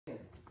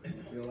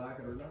feel like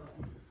it or not.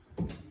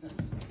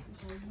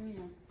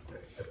 Amen.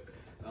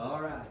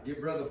 All right, give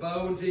Brother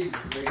Bo and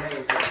Jesus a big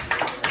hand.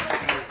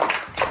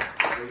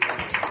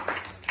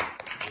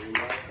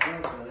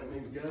 That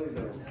means go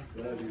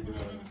though. Love you,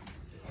 brother.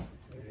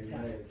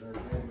 Amen. Third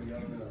hand we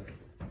got another.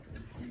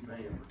 Keep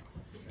him.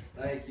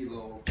 Thank you,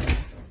 Lord.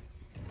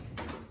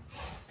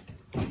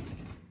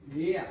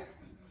 Yeah.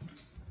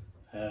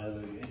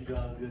 Hallelujah. Ain't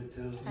God good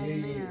to us?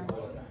 Amen.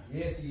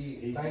 Yes, He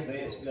is. He's Thank the you,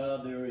 best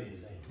Lord. God there is,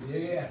 ain't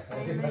Yeah.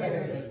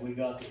 Amen. he? We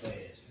got the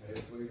best.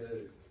 Yes, we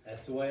do.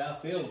 That's the way I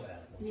feel about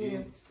it. Don't you?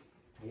 Yes.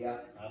 Yeah.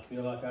 I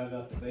feel like I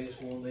got the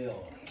best one they are.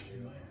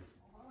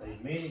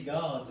 There's many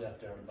gods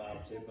out there in the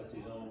Bible said, but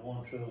there's only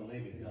one true and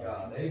living God.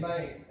 God.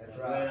 Amen. That's I'm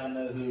glad right. I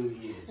know who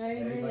He is.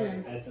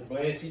 Amen. That's a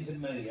blessing to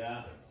me.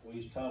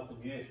 We was talking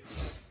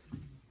yesterday,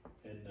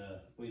 and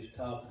we was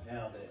talking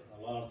how that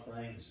a lot of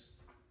things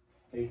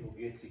people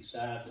get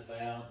excited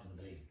about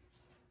and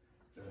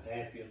they're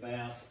happy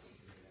about.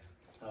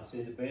 I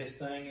said the best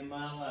thing in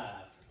my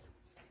life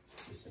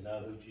is to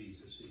know who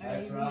Jesus is.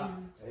 That's Amen. right.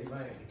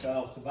 Amen.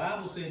 Because the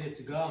Bible said if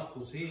the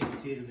gospel's hid,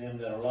 it's hid to them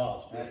that are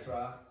lost. That's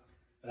right.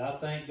 But I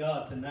thank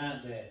God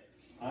tonight that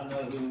I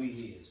know who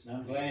He is, and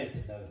I'm glad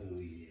to know who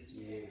He is.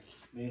 Yeah.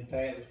 Me and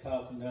Pat was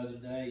talking the other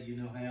day, you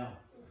know how,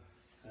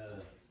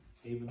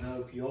 even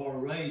though if you are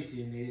raised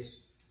in this,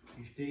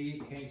 you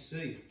still can't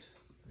see it.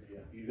 Yeah.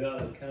 You got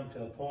to come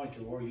to a point to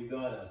where you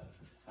got to,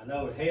 I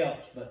know it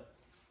helps, but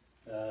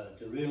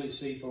to really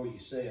see for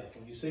yourself.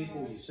 When you see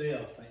for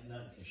yourself, ain't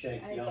nothing can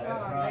shake you That's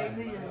off. right.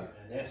 Amen.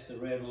 And that's the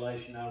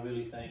revelation I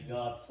really thank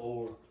God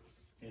for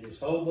in this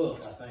whole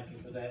book. I thank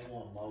Him for that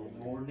one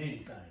more than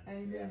anything.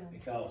 Amen.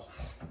 Because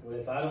well,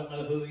 if I don't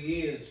know who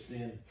He is,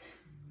 then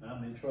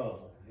I'm in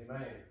trouble.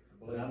 Amen.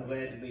 But I'm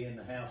glad to be in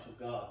the house of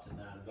God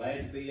tonight. I'm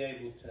glad to be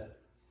able to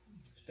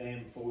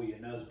stand before you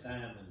another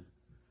time and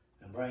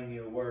bring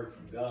you a word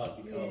from God,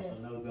 because Yes.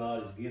 I know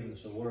God has given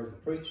us a word to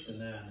preach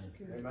tonight.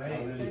 And I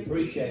Amen. really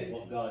appreciate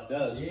what God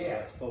does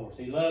for us.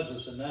 He loves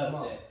us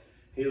enough that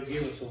He'll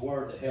give us a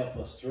word to help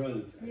us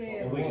through.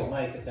 Yes. And we can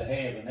make it to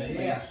heaven. That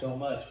means so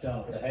much,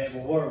 don't it? To have a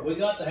word. We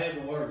got to have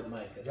the word to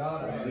make it.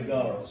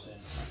 Regardless.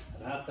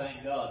 And I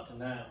thank God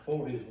tonight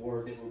for His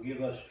word that will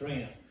give us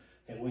strength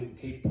and we can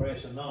keep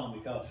pressing on,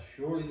 because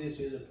surely this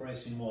is a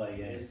pressing way.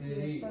 Yes, it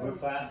is. We're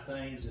fighting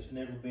things that's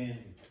never been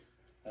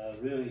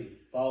really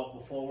fought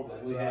before,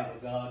 but we have a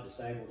God that's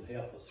able to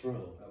help us through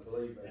them. I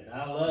believe that. And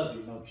I love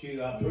Him, don't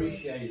you? I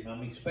appreciate Him.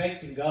 I'm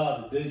expecting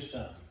God to do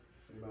something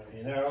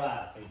in our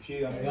life. And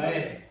you,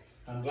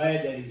 I'm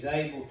glad that He's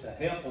able to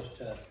help us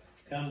to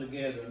come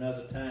together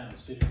another time.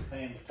 Sister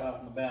Pam was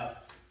talking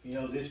about, you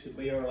know, this could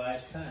be our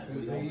last time.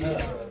 We don't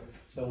know.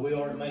 So we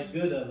ought to make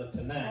good of it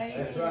tonight.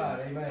 That's right.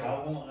 Amen.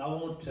 I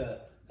want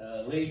to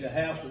leave the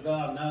house of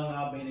God knowing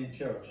I've been in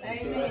church. And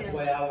so that's the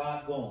way I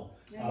like going.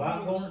 I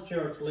like going to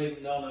church,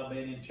 leaving knowing I've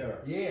been in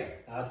church. Yeah.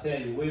 I tell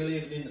you, we're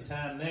living in the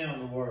time now in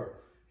the world.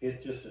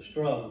 It's just a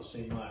struggle, it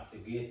seems like, to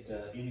get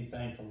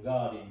anything from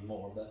God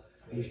anymore. But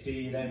He's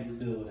still able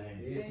to do it,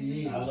 ain't He? Yes,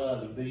 He is. I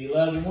love Him. Do you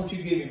love Him? Won't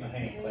you give Him a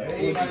hand clap?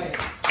 Amen. Amen.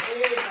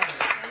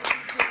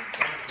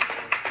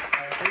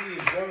 He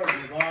is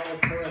worthy of all the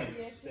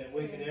praise that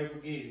we could ever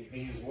give Him.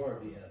 He is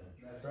worthy of it.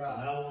 That's And right.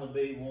 I want to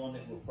be one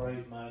that will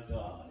praise my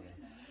God.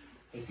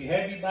 If you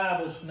have your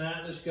Bibles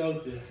tonight, let's go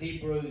to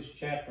Hebrews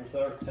chapter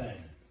 13.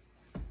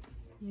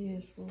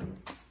 Yes, Lord.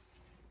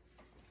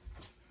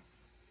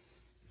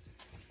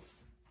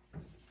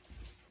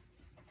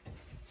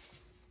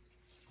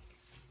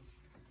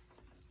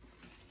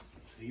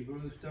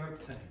 Hebrews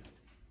 13.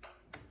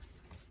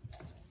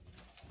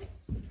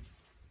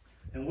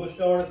 And we'll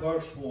start at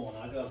verse 1.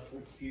 I got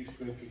a few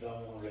scriptures I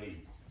want to read.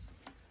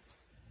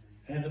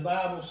 And the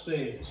Bible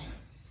says,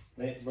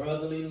 let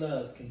brotherly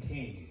love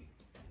continue.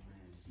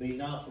 Be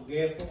not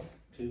forgetful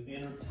to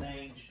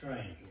entertain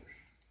strangers,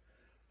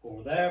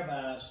 for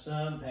thereby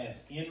some have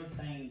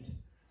entertained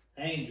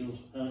angels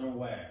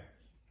unawares.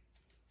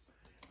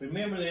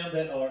 Remember them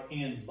that are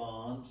in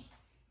bonds,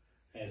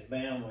 as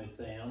bound with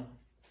them,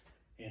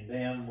 and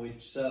them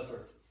which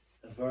suffer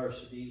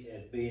adversity,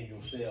 as being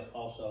yourself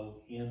also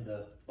in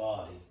the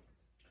body.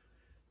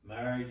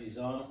 Marriage is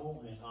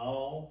honorable in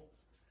all,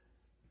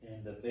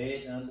 and the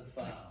bed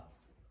undefiled.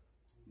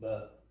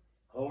 But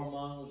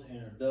whoremongers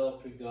and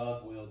adultery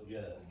God will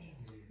judge.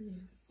 Yes.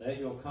 Let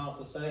your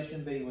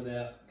conversation be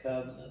without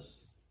covetousness,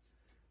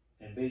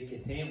 and be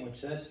content with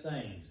such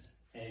things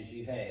as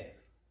you have.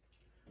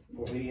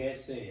 For He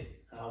has said,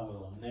 I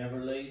will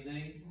never leave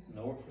thee,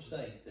 nor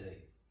forsake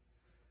thee.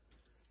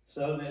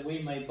 So that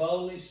we may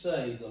boldly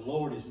say, the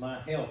Lord is my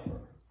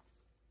helper,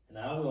 and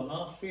I will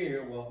not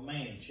fear what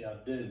man shall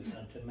do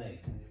unto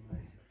me.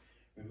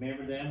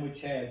 Remember them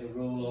which have the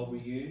rule over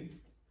you,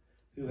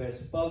 who have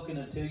spoken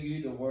unto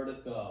you the word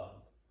of God,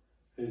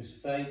 whose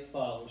faith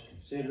follows,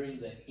 considering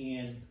the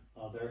end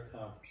of their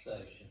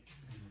conversation.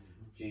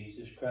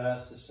 Jesus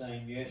Christ the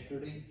same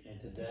yesterday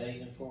and today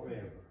and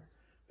forever.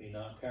 Be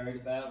not carried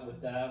about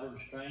with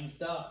divers strange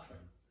doctrine,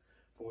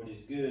 for it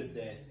is good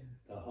that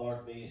the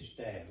heart be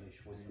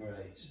established with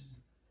grace,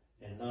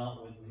 and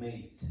not with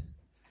meat,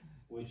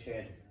 which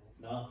had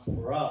not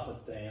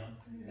profit them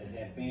that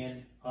have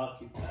been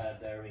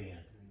occupied therein.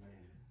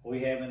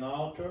 We have an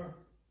altar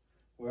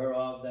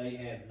whereof they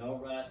have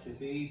no right to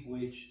be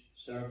which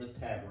serve the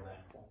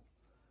tabernacle.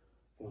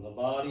 For the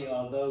body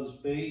of those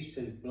beasts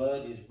whose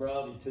blood is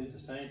brought into the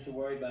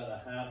sanctuary by the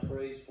high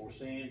priest for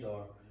sins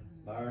are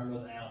burned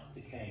without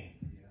decay.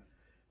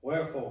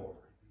 Wherefore,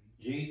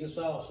 Jesus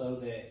also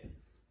that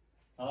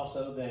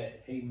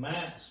he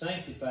might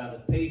sanctify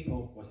the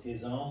people with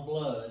his own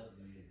blood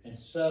and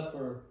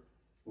suffer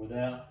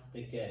without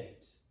the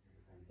gates.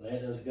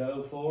 Let us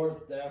go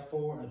forth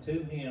therefore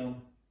unto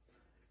him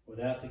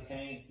without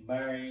decay,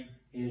 bearing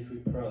his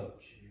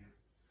reproach.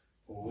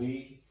 For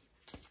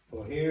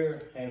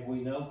here have we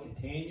no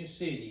continuous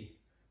city,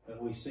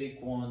 but we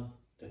seek one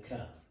to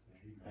come.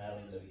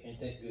 Hallelujah. Ain't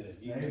that good?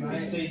 You can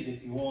be seated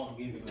if you want and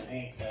give him a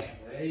hand clap.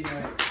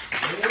 Amen.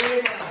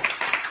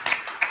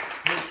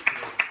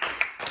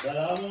 But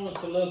I want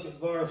us to look at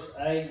verse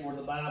 8 where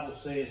the Bible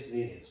says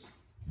this.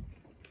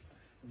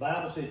 The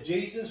Bible says,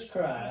 Jesus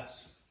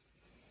Christ,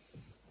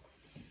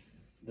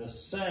 the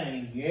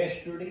same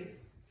yesterday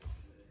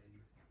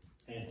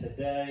and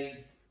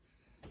today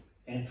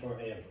and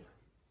forever.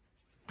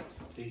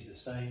 He's the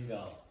same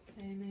God.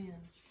 Amen.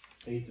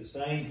 He's the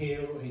same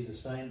healer. He's the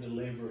same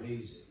deliverer.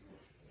 He's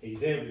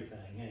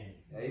everything, ain't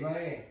he?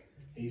 Amen.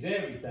 He's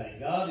everything.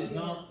 God is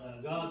not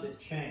a God that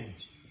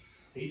changed.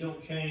 He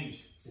don't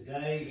change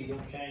today. He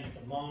don't change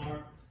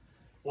tomorrow.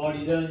 What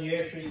he done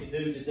yesterday, he can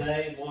do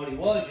today. And what he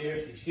was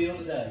yesterday, he's still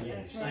today.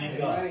 Yeah, the same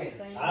God.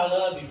 I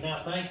love him.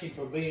 Now thank him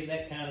for being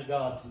that kind of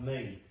God to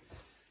me.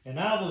 And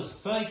I was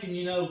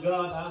thinking, God,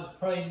 I was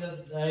praying the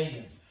other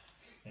day,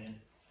 and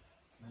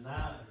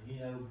I,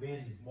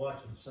 been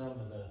watching some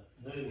of the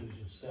news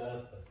and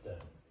stuff,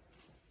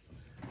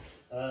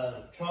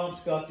 but Trump's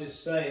got this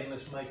saying,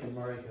 let's make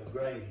America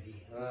great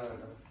again.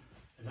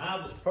 And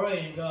I was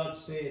praying, God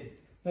said,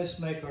 let's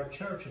make our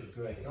churches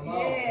great. Come on.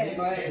 Amen.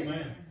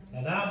 Amen.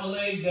 And I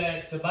believe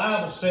that the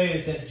Bible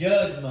says that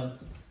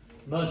judgment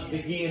must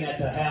begin at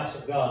the house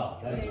of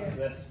God.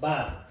 That's the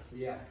Bible.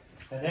 Yeah.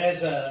 And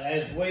as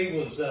I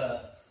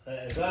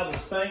was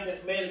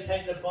thinking,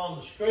 meditating upon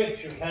the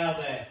scriptures, how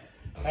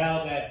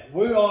that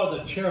we are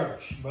the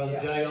church, Brother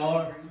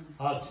J.R.,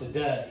 of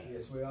today.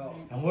 Yes, we are.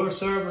 And we're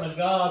serving a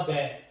God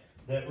that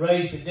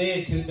raised the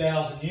dead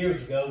 2,000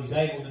 years ago. He's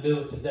able to do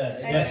it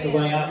today. And that's the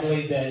way I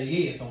believe that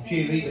he is. Don't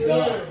you? He's a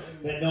God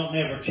that don't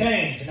never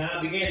change. And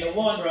I began to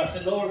wonder, I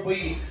said, Lord,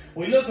 we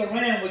look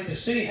around, we can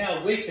see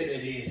how wicked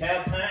it is,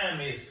 how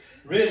time is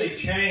really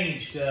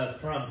changed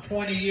from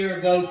 20 years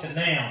ago to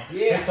now.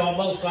 Yeah. It's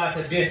almost like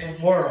a different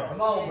world.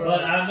 Come on, brother.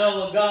 But I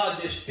know a God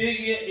that still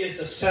is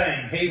the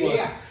same.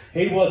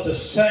 He was the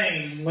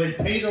same. When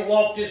Peter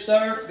walked this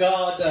earth,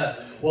 God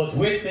was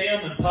with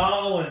them, and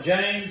Paul and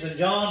James and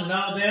John and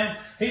all them.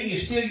 He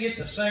is still yet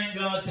the same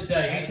God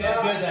today. Ain't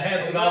that good to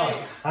have a God?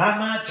 I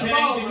might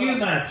change and you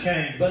might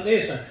change. But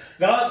listen,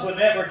 God will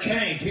never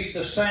change. He's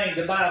the same.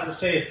 The Bible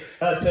says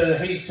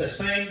He's the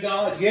same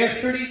God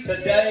yesterday,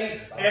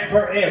 today, and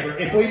forever.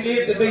 If we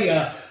live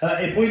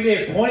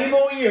 20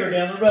 more years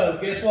down the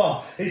road, guess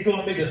what? He's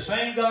going to be the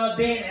same God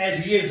then as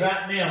He is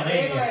right now.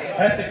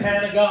 That's the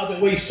kind of God that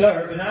we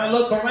serve. And I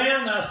look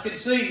around, I can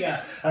see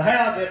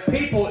how the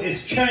people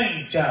is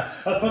changed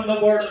from the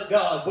Word of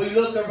God. We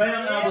look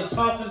around. I was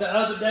talking the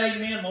other day,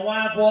 me and my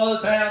wife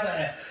was, how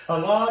that a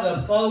lot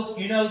of folk,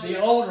 the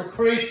older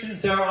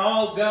Christians, they're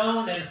all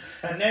gone, and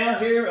now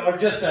here are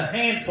just a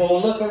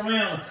handful. Look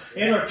around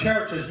in our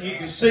churches, and you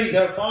can see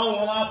they're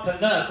falling off to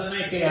nothing,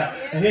 ain't they?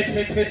 And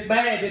it's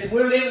bad.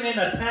 We're living in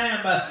a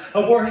time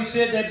where He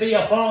said there'd be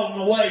a falling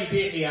away,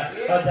 didn't He?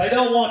 They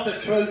don't want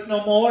the truth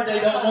no more. They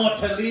don't want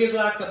to live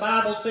like the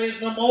Bible says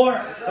no more.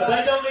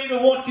 They don't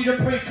even want you to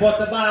preach what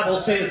the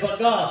Bible says. But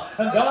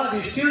God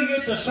is still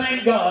yet the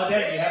same God,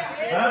 ain't He?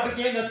 I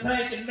began to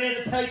think and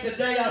meditate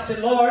today. I said,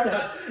 Lord,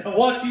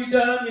 what you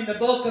done in the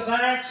book of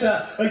Acts,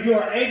 you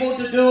are able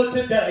to do it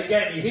today,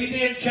 ain't you? He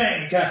didn't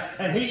change,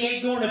 and He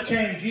ain't going to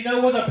change. You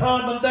know where the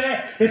problem's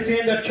at? It's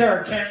in the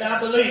church, and I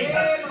believe.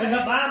 And the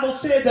Bible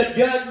said the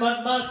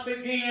judgment must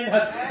begin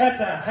at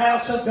the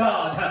house of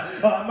God.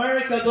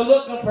 America, they're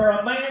looking for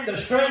a man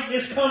to straighten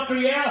this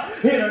country out.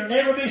 It'll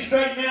never be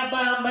straightened out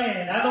by a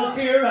man. I don't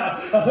care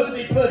who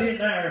they put in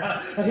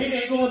there. He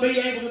ain't going to be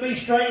able to be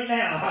straightened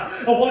out.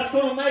 What's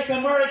going to make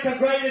America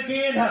great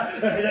again?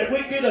 That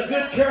we get a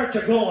good church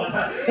going.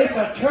 It's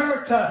a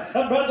church,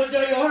 Brother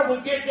J.R.,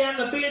 we get down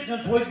to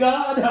business with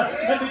God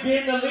and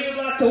begin to live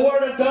like the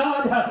Word of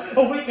God.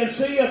 We can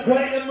see a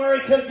great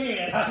America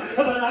again.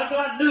 But I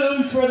got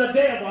news for the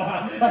devil.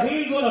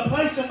 He ain't going to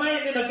place a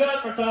man in the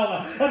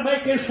government and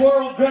make this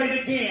world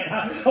great again.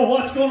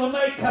 What's going to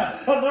make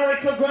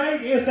America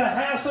great is the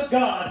house of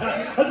God,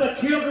 the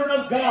children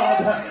of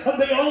God.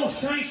 The old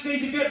saints need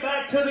to get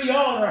back to the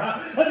altar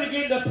and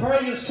begin to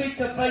pray and seek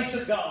the face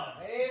of God.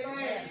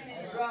 Amen.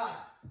 That's right.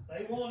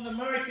 They want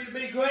America to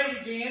be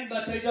great again,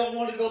 but they don't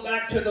want to go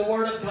back to the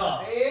Word of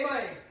God.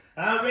 Amen.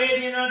 I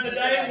read in on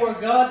today where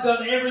God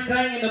done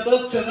everything in the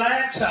books of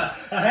Acts, how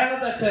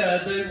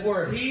that they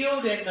were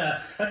healed and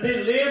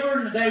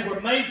delivered and they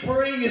were made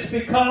free is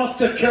because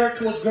the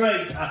church was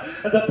great.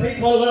 The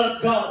people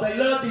loved God. They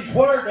loved His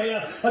Word.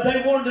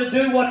 They wanted to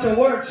do what the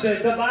Word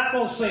says. The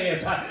Bible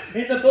says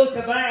in the book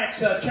of Acts,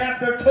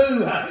 chapter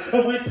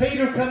 2, when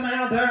Peter come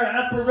out there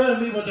upper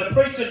room, he was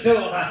preaching to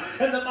them.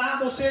 And the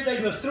Bible said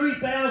there was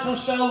 3,000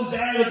 souls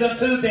added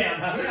unto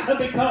them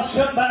because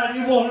somebody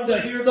wanted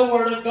to hear the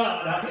Word of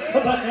God.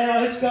 But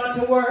now it's got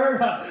to where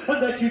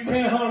that you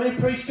can't hardly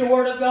preach the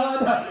Word of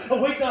God.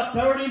 We got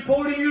 30,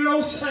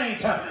 40-year-old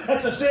saints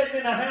that's sitting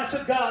in the house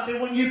of God that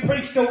when you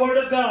preach the Word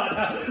of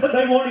God,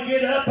 they want to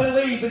get up and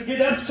leave and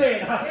get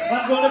upset.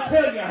 I'm going to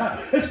tell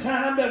you, it's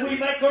time that we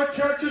make our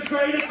churches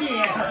great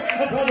again.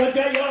 Brother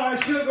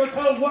J.R.,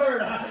 sugar-coat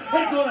word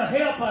ain't going to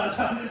help us.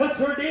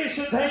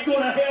 Traditions ain't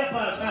going to help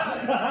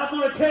us. I'm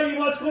going to tell you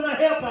what's going to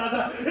help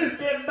us is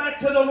getting back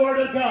to the Word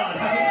of God.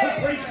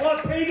 Preach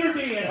what Peter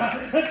did,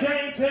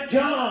 James and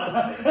John,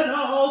 and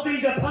all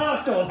these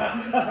apostles.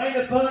 Ain't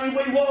it funny?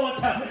 We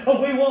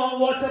want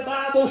what the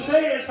Bible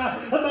says,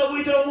 but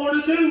we don't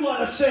want to do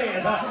what it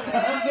says.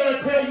 I'm going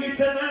to tell you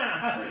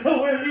tonight,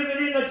 we're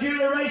living in a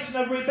generation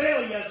of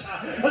rebellions.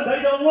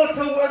 They don't want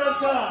the Word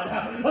of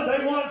God.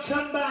 They want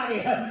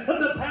somebody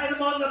to pat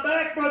them on the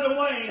back, Brother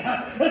Wayne,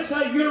 and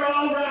say, you're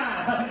all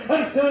right.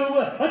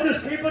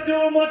 Just keep on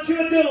doing what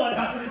you're doing.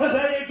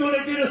 That ain't going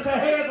to get us to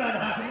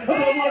heaven.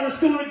 But what is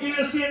going to get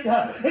us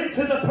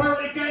into the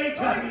pearly gate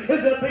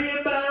is to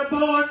being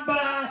born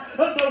by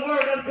the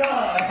Word of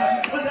God.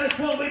 And that's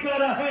what we got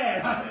to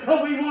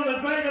have. We want a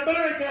great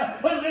America,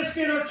 but let's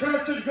get our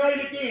churches great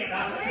again.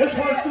 That's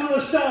where it's going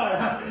to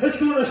start. It's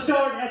going to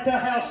start at the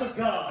house of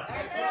God.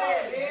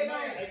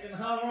 They can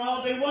holler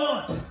all they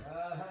want.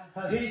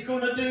 He's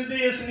going to do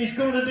this and he's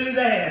going to do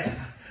that.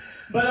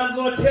 But I'm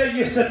going to tell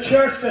you, it's the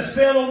church that's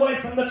fell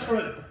away from the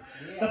truth.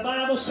 The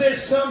Bible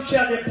says some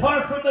shall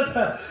depart from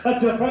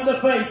the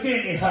faith,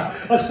 didn't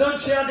it? Some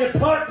shall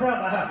depart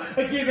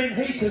from giving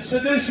heed to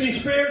seducing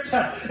spirits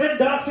and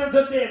doctrines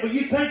of the devil.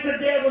 You think the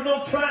devil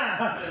don't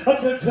try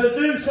to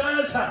seduce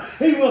us?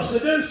 He will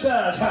seduce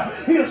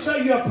us. He'll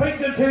say you're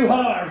preaching too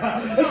hard.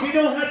 You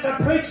don't have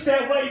to preach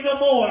that way no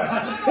more.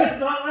 It's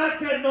not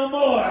like that no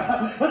more.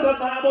 The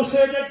Bible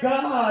said that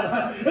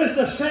God is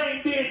the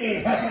same,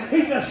 didn't he?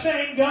 He's the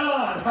same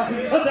God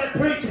that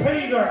preached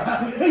Peter.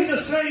 He's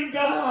the same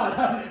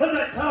God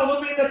that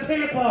called him in the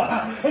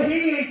temple.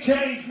 He ain't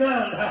changed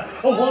none.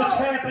 What's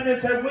happened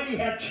is that we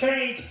have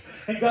changed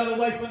and got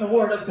away from the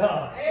Word of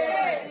God.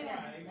 The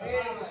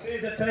Bible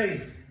says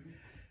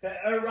that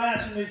our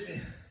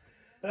righteousness,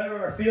 they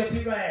are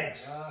filthy rags.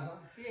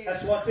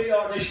 That's what they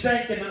are. They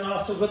stink in the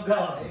nostrils of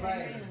God.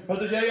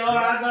 Brother J.R.,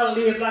 I got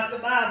to live like the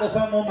Bible if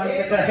I'm going to make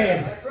it to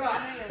heaven.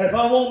 If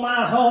I want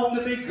my home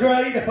to be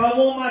great, if I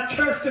want my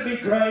church to be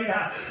great,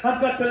 I've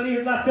got to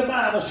live like the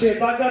Bible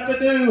says. I've got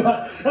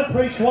to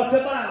preach what the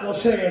Bible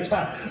says.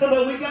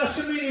 But we got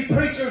so many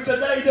preachers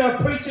today, they're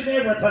preaching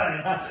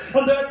everything.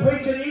 They're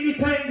preaching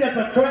anything that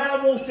the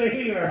crowd wants to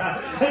hear.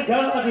 And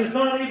God is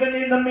not even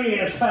in the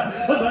midst.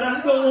 But I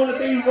don't want to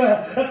be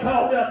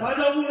caught up. I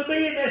don't want to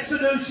be in that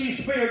seducing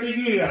spirit of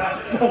you.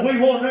 We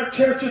want our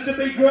churches to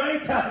be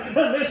great.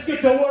 Let's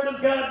get the Word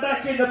of God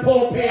back in the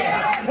pulpit.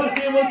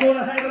 Then we're going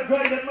to have a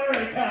great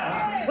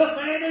America. But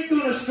man ain't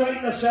going to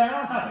straighten us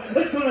out.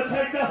 It's going to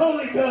take the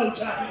Holy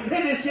Ghost and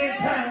it's in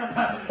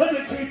time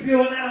to keep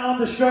you and I on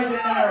the straight and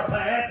narrow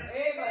path.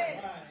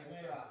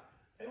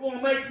 They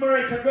want to make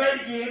America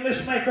great again.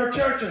 Let's make our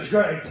churches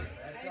great.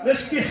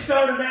 Let's get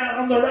started out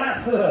on the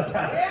right foot.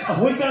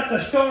 We got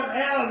to start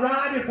out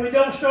right. If we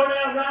don't start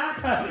out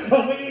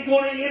right, we ain't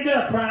going to end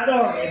up right,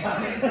 are we?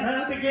 And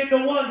I begin to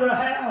wonder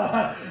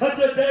how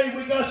today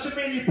we got so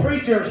many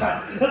preachers.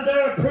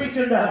 They're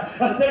preaching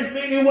there's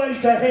many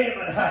ways to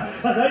heaven.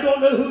 They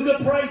don't know who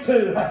to pray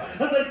to.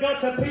 They've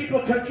got the people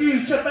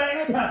confused so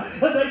bad.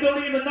 They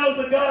don't even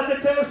know the God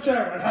that they're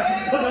serving.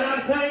 But I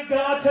thank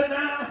God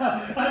tonight.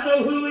 I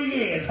know who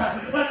He is.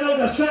 I know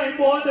the same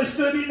one that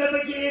stood in the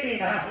beginning.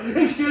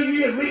 He's still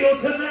yet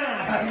real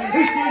tonight.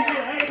 He's still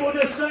yet able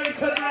to save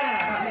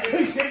tonight.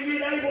 He's still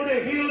yet able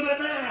to heal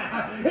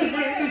tonight. His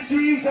name is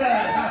Jesus.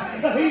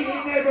 He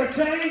ain't never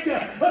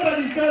changed,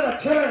 but He's got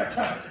a church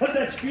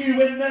that's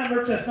few in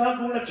number that's not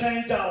going to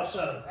change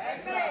also.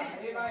 Amen.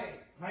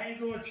 I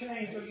ain't going to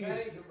change with you.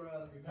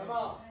 Come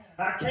on.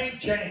 I can't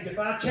change. If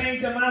I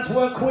change, I might as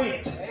well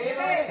quit.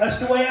 Amen. That's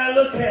the way I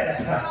look at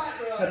it.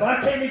 If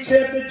I can't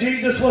accept that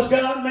Jesus was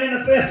God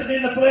manifested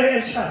in the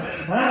flesh,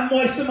 I'm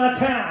wasting my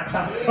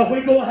time.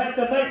 We're going to have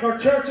to make our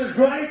churches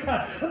great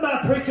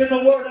by preaching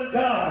the Word of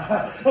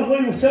God.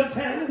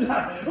 Sometimes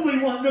we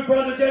wonder,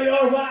 Brother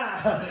J.R.,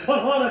 why a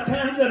lot of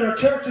times that our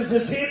churches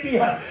is empty.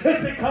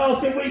 It's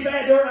because that we've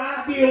had our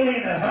ideal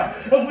in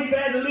it. We've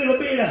had a little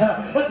bit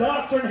of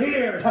doctrine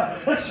here,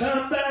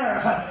 some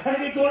there.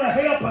 Ain't it going to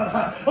help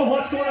them?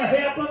 What's going to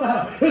help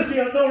them is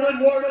the anointed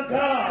Word of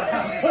God.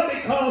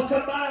 because the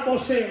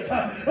Bible says,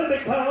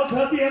 because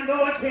of the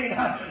anointing,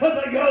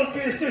 the yoke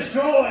is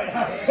destroyed.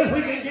 If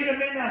we can get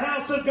them in the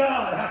house of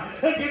God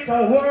and get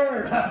the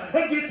word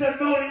and get the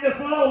anointing to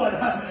flowing,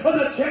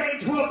 the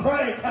chains will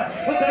break,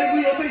 they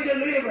will be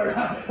delivered,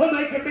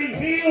 they can be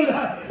healed,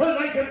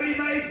 they can be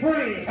made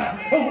free.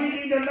 We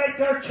need to make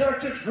our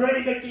churches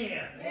great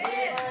again.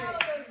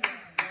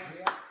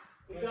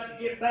 We've got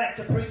to get back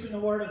to preaching the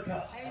Word of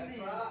God.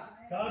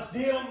 God's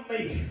dealing with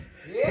me.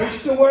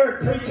 Preach the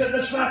Word. Preach it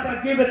just like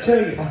I give it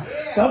to you.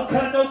 Don't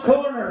cut no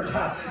corners.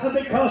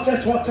 Because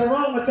that's what's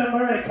wrong with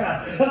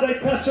America. They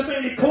cut so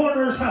many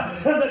corners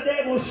and the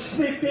devil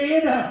slipped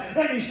in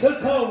and he's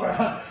took over.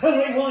 And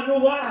we wonder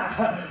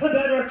why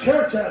that our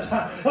churches,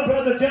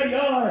 Brother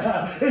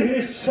J.R.,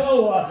 is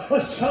so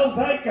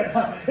vacant.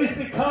 It's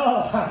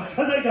because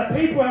there's a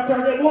people out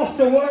there that wants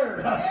the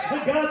Word.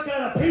 And God's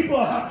got a people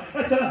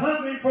that's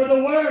hungry for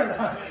the Word.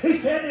 He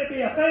said there'd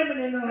be a famine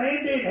in the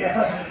land, didn't he?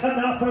 And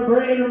not for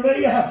bread or meat,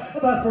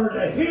 but for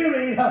the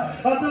hearing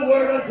of the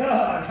Word of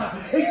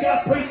God. He's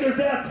got preachers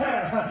out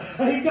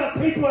there. He's got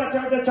people out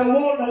there that's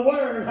wanting the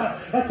Word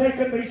that they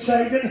can be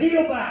saved and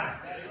healed by.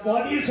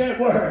 What is that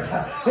Word?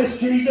 It's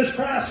Jesus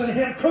Christ and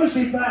Him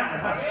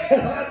crucified.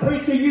 If I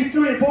preach to you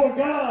 3 or 4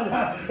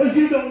 God,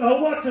 you don't know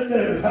what to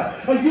do.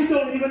 You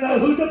don't even know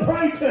who to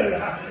pray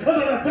to.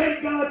 But I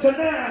thank God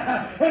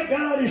tonight that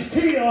God is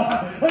still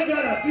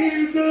got a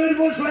few good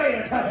ones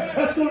left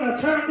that's going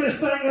to turn this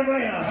thing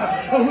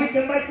around. We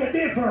can make a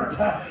difference.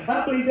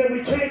 I believe that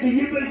we can. Do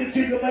you believe that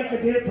you can make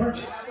a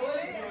difference?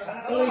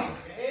 I believe.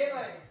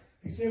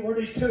 He said, where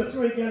there's 2 or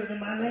 3 gathered in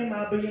my name,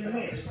 I'll be in the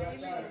midst.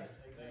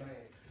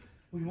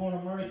 We want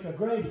America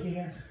great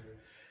again.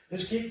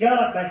 Let's get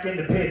God back in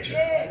the picture.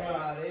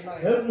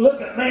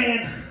 Look at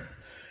man.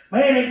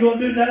 Man ain't going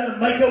to do nothing to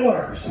make it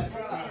worse.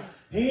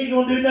 He ain't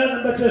going to do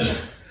nothing but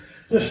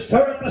just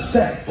stir up a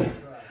stake.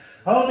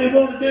 All they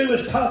want to do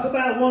is talk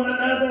about one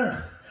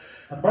another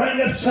and bring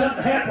up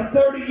something happened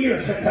 30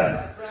 years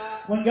ago.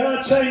 When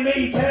God saved me,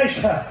 He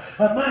cast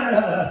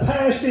my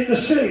past in the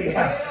sea.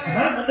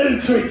 I'm a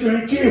new creature,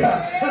 ain't you?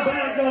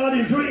 My God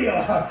is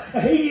real.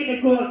 He ain't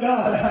a good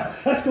God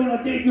that's going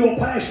to dig your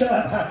past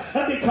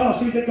up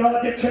because He's a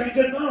God that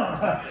changes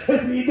not.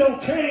 If you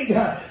don't change,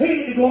 He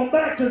ain't going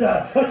back to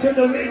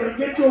the river and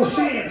get your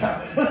sin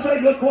and say,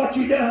 look what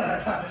you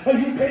done.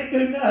 You can't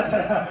do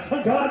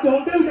nothing. God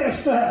don't do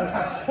that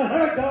stuff.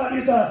 Our God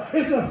is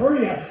a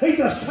free. He's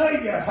a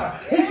Savior.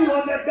 He's the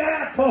one that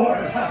died for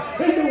us.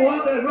 He's the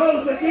one that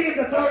rose again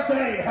the 3rd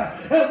day,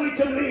 and we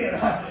can live.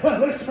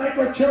 Let's make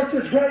our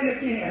churches great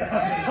again.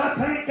 I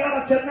thank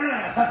God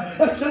tonight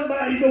that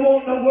somebody's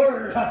want the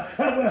Word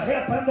that will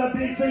help him to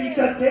defeat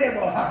the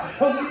devil.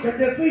 We can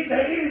defeat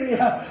the enemy,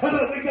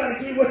 but we got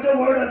to get with the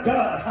Word of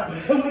God.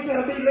 We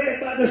got to be led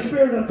by the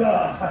Spirit of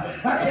God.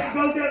 I can't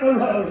go down the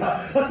road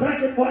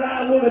thinking what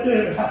I want to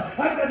do.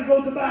 I got to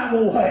go the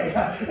Bible way.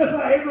 If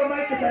I ever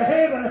make it to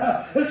heaven,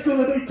 it's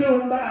going to be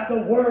doing by the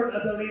Word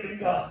of the living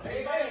God.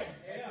 Amen.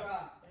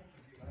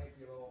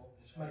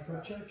 Let's make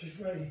our churches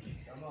great again.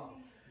 Come on.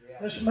 Yeah.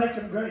 Let's make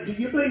them great. Do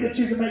you believe that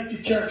you can make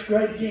your church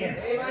great again?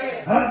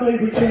 Amen. I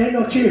believe we can,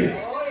 don't you?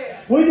 Oh,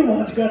 yeah. We're the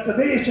ones who got the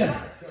vision.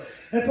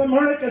 If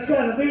America's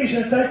got a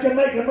vision, they can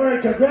make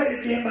America great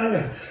again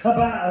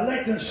by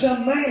electing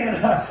some man.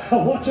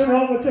 What's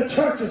wrong with the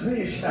church's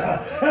vision?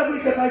 And we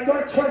can make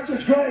our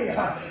churches great.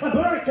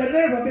 America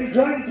never be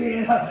great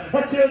again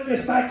until it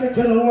gets back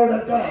into the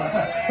Word of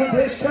God.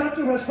 This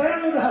country was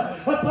founded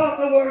upon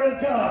the Word of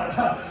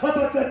God.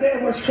 But the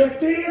devil's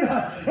crept in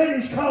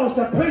and he's caused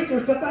the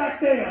preachers to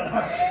back down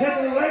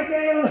and to lay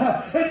down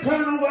and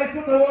turn away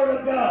from the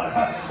Word of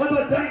God.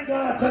 But thank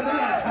God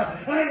tonight,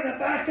 I ain't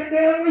backing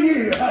down with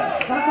you.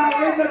 I'm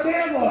not in the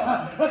devil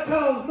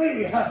caused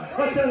me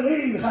to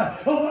leave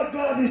what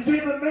God has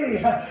given me.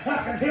 I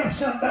can help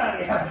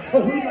somebody.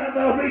 We might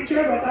not reach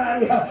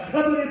everybody,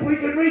 but if we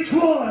can reach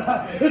one,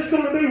 it's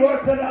going to be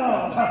worth it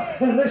all.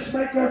 And let's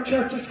make our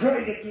churches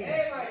great again.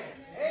 Amen.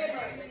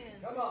 Amen.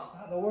 Come on.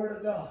 By the Word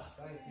of God.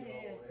 Thank you,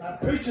 Lord.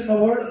 By preaching the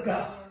Word of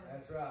God.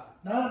 That's right.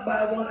 Not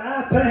by what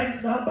I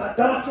think, not by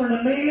doctrine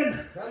of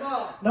men, Come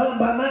on. not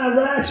by my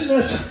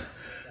righteousness,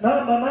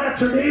 not by my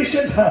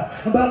tradition,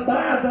 but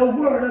by the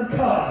Word of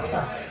God.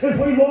 If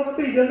we want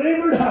to be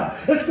delivered,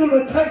 it's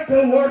going to take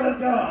the Word of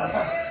God.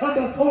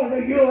 Before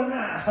you and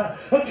I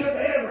could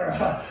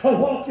ever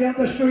walk down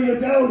the street of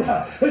gold,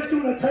 it's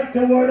going to take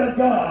the Word of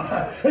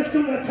God. It's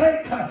going to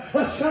take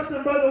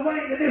something, Brother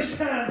Wayne, at this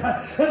time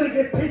to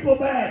get people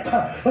back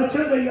to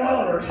the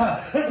altars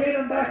and get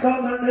them back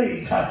on their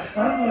knees.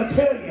 I'm going to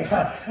tell you,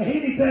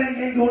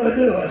 anything ain't going to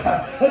do it.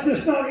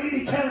 Just not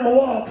any kind of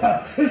walk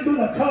is going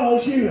to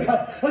cause you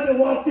to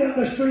walk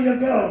down the street of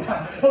gold.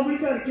 We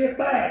got to get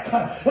back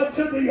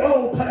to the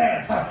old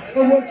path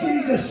what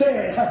Jesus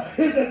said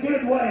is a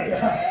good way.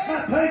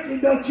 I thank Him,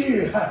 don't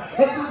you,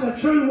 for the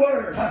true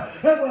Word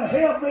that will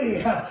help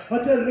me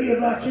to live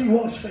like He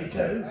wants me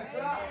to. That's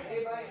right.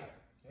 Amen.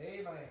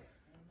 Amen.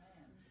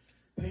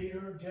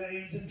 Peter,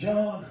 James, and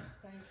John,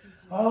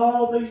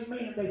 all these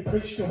men, they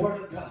preached the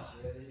Word of God.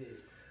 Yeah, they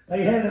did.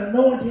 They had an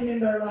anointing in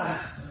their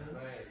life.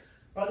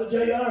 Brother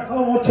JR, if I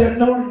want that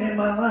anointing in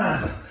my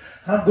life,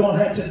 I'm going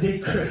to have to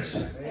decrease.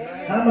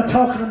 I'm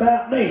talking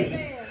about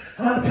me.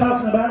 I'm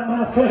talking about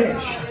my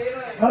flesh.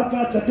 I've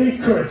got to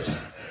decrease.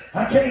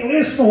 I can't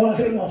listen to what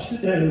he wants to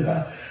do.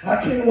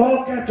 I can't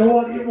walk after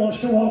what he wants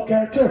to walk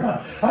after.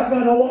 I've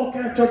got to walk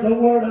after the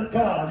Word of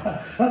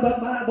God. The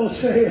Bible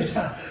says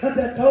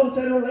that those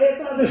that are led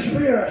by the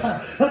Spirit,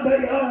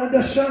 they are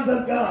the sons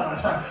of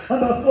God.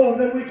 Before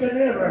that we can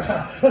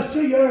ever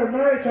see our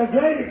America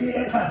great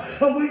again,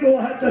 we're going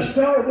to have to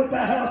start with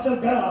the house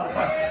of God.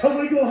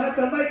 We're going to have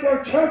to make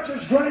our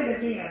churches great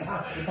again.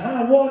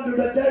 I wonder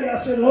today,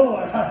 I said,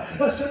 Lord,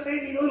 so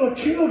many little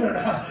children,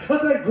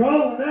 they're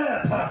growing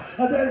up.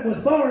 That was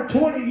born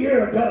 20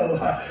 years ago,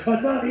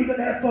 not even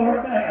that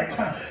far back,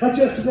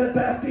 just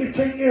about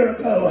 15 years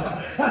ago.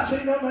 I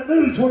seen on the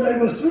news where there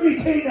was 3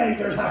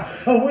 teenagers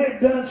went and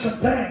done some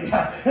things,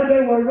 and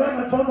they were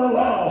running from the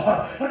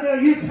law. And now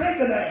you think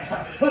of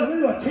that, a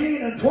little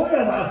 10 and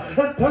 12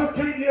 and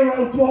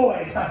 13-year-old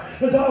boys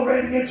is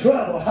already in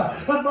trouble.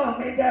 Mom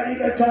and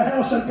daddy at the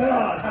house of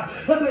God,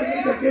 and they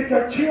need to get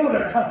their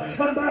children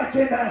back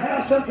in the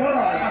house of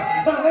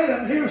God. Let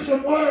them hear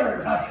some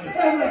word,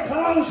 and they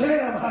cause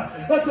him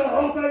to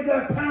obey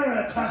their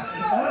parents.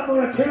 I'm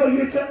going to tell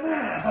you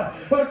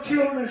tonight, our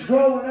children is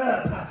growing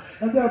up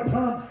and they're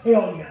plumb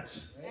hellions.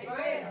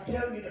 I'm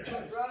telling you the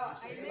truth.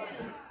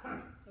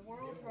 Amen. The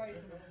world's raising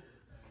them.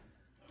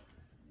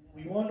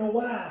 We wonder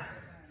why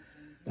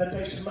that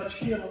there's so much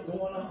killing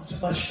going on, so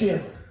much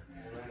stealing.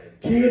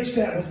 Kids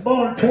that was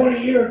born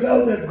 20 years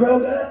ago that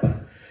grown up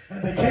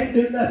and they can't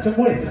do nothing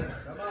with them.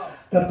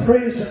 The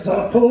prisons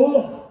are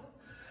full.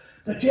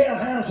 The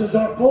jailhouses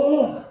are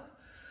full.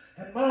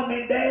 And mom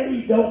and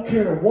daddy don't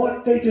care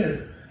what they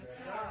do.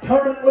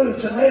 Turn them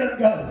loose and let them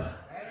go.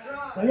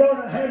 They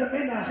ought to have them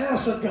in the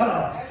house of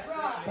God.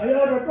 They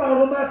ought to have brought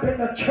them up in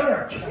the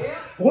church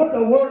where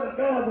the Word of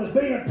God was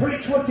being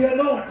preached with the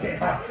anointing.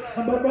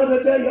 But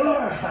Brother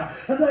J.R.,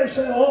 and they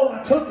say, oh,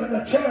 I took them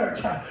to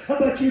church,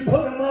 but you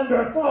put them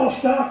under a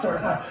false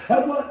doctrine.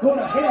 That wasn't going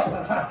to help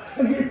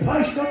them. You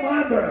placed them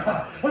under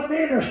a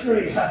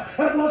ministry.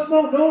 There was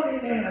no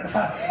anointing in them.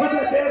 But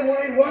the devil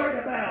ain't worried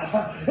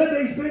about.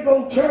 And these big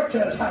old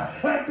churches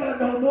ain't got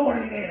no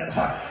anointing in them.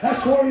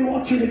 That's where he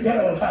wants you to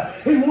go.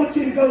 He wants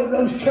you to go to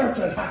those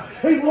churches.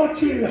 He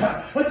wants you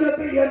to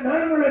be a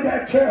member of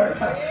that church.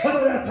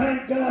 But I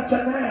thank God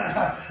tonight.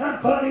 I'm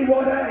funny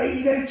what I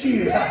eat, ain't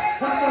you? I'm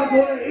not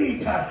going to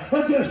eat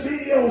just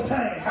any old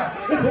thing.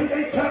 If it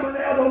ain't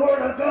coming out of the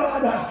Word of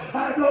God,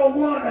 I don't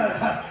want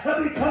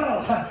to.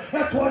 Because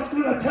that's what's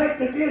going to take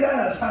to get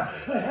us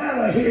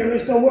out of here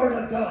is the Word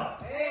of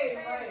God.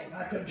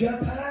 I can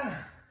jump high.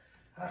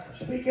 I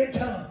can speak in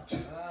tongues.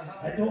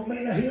 That don't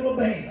mean a hill of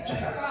beans.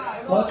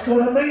 What's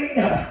going to mean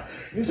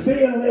is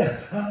being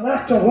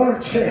like the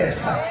Word says.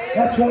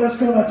 That's what it's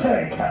going to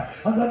take.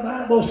 And the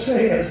Bible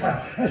says,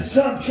 and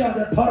some shall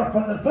depart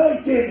from the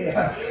faith, didn't you?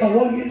 And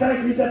what do you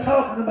think he's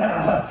talking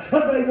about?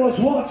 And they was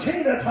once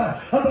in it,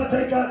 but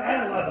they got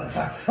out of it.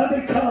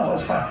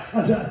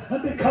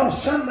 And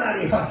because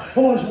somebody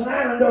was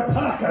lining their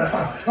pocket,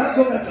 I'm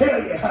going to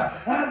tell you,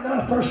 I'm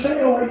not for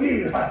sale, are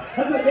you?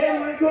 And the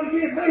devil ain't going to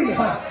give me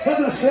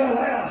to sell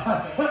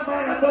out.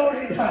 My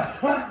anointing on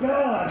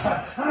God.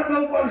 I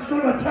know what it's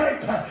going to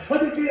take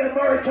to get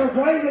America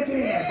great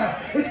again.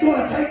 It's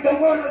going to take the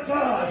Word of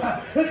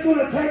God. It's going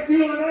to take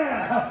you and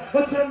I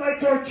to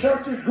make our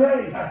churches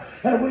great.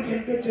 And we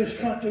can get this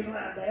country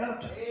lined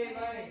out.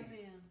 Amen.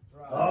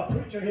 Oh,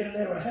 preacher, it'll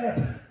never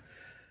happen.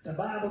 The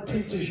Bible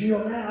teaches you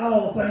and I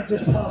all things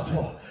is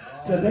possible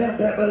to them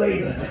that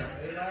believe it.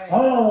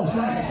 All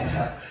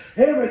things.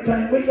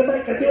 Everything. We can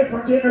make a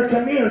difference in our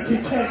community,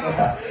 can't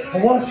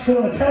we? What's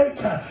going to take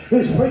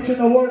is preaching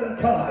the Word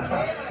of God.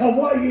 And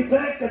why do you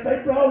think that they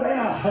brought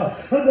out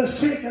the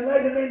sick and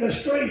laid them in the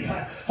street,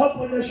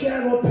 hoping the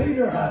shadow of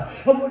Peter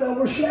would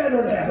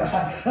overshadow them?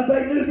 And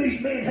they knew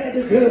these men had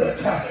the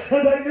goods.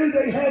 And they knew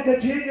they had the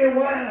genuine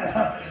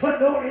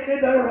anointing in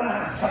their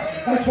life.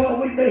 That's what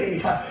we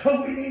need.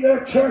 We need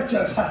our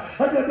churches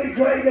to be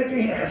great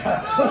again.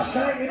 The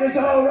singing is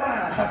all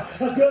right.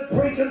 The good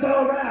preaching's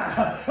all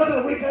right.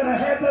 But we got to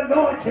have the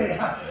anointing.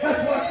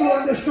 That's what's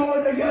going to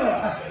destroy the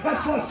young.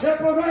 That's what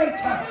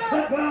separates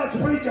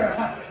God's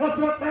preacher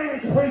from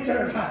man's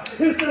preachers.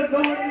 It's the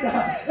anointing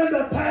and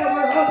the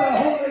power of the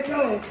Holy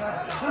Ghost.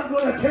 I'm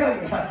going to tell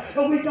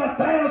you, we got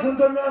thousands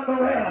of them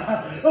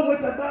around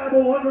with the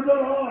Bible under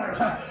their arms,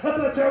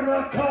 but they're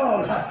not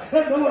called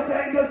and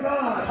ordained of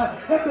God.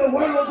 And the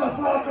world's a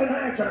flocking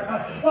after.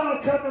 I'll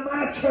come to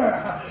my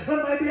church,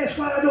 and maybe that's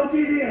why I don't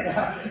get in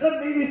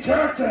many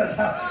churches,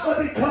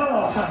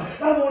 because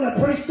I want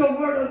to preach the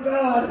Word of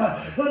God,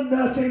 but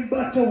nothing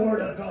but the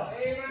Word of God.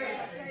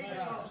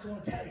 It's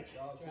going to take.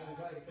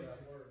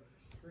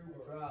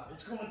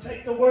 It's going to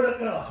take the Word of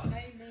God.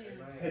 Amen.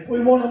 If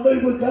we want to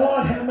move with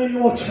God, how many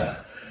want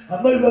a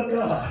move of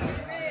God?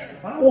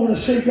 I want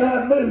to see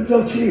God move,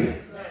 don't you?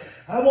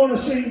 I want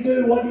to see Him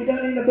do what He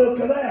done in the book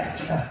of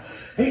Acts.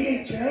 He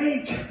ain't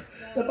changed.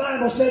 The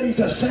Bible said He's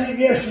the same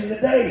yesterday,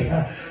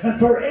 today, and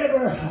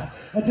forever.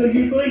 Do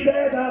you believe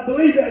that? I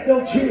believe that,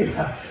 don't you?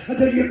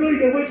 Do you believe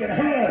that we can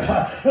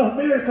have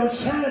miracles,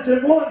 signs,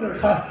 and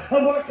wonders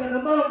working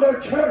among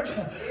our church?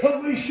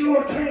 We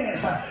sure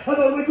can. But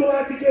we're going to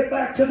have to get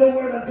back to the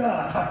Word of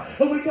God.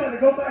 We got to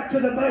go back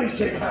to the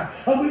basic.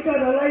 We got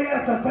to lay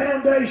out the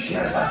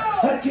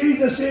foundation.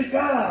 Jesus is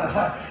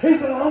God. He's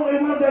the only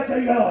one that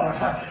they are.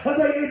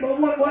 There ain't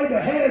but one way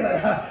to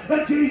heaven.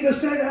 But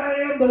Jesus said, I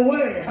am the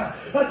way,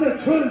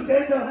 the truth,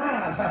 and the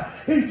life.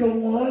 He's the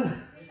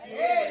one.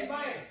 Amen.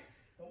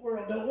 The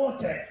world don't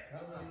want that.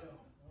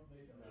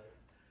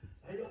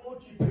 They don't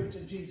want you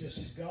preaching Jesus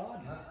is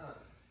God.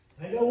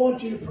 They don't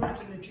want you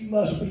preaching that you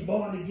must be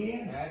born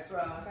again. That's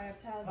right.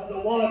 Of the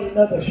water and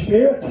of the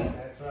Spirit.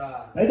 That's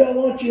right. They don't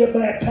want you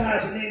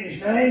baptizing in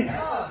His name.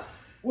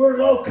 We're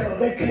local.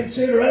 They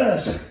consider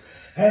us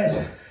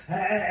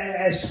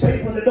as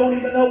people that don't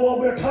even know what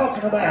we're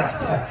talking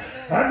about.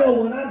 I know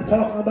what I'm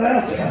talking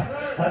about.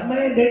 A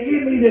man didn't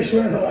give me this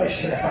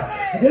revelation.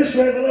 This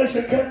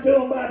revelation come to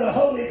him by the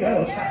Holy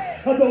Ghost.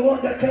 The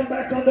one that come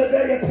back on the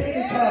day of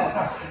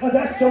Pentecost.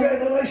 That's the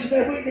revelation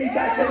that we need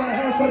back in the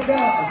house of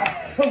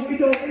God. We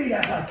don't need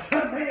a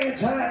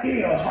man's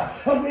ideals.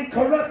 We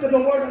corrupted the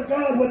Word of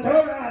God with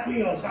her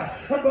ideals.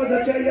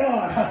 Brother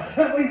J.R.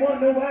 And we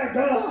wonder why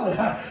God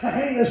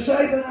ain't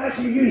saving like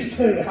He used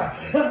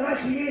to.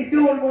 Like He ain't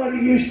doing what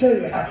He used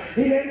to.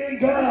 He ain't in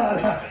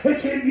God.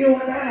 It's in you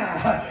and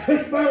I.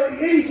 It's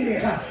very easy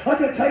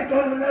to take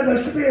on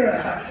another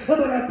spirit.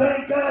 But I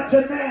thank God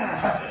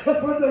tonight for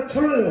the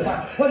true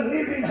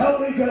living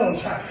Holy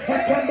Ghost.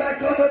 I come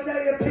back on the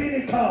day of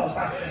Pentecost.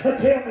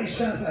 Tell me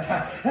something.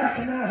 How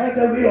can I have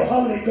the real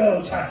Holy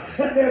Ghost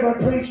and never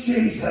preach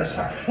Jesus?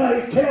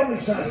 Tell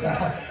me something.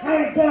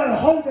 I ain't got a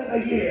hold of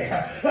a year.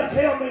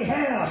 Tell me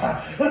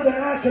how that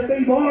I can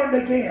be born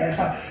again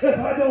if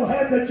I don't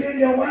have the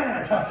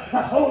genuine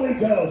Holy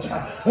Ghost.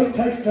 Who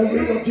takes the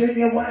real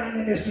genuine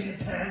in this end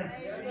time?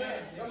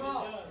 Come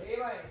on.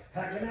 Amen.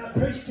 How can I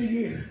preach to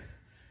you?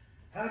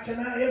 How can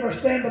I ever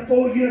stand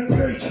before you and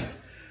preach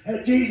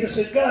that Jesus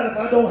is God if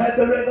I don't have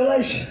the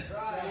revelation?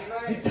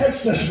 It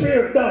takes the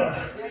Spirit, don't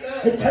it?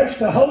 It takes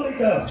the Holy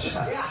Ghost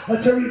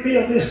to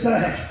reveal this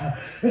thing.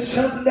 It's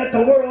something that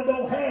the world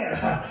don't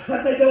have,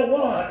 that they don't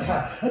want,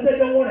 they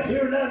don't want to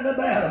hear nothing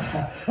about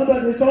it.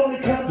 But it only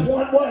comes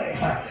one way.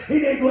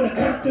 It ain't going to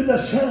come through the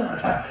Son.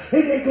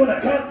 It ain't going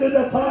to come through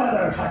the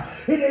Father.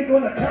 It ain't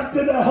going to come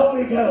through the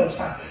Holy Ghost.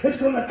 It's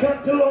going to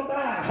come through them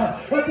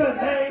by the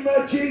name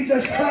of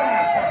Jesus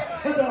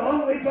Christ, the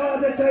only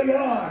God that they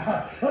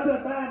are.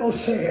 The Bible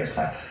says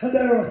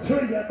there are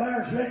three that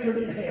bears record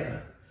in heaven.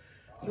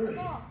 Three.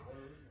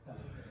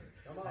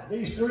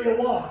 These three are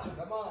what?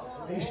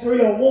 These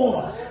three are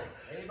one.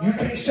 You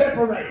can't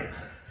separate them.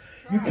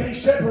 You can't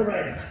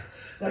separate them.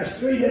 There's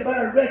three that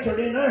bear record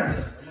in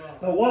earth.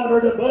 The water,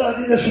 the blood,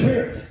 and the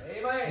Spirit.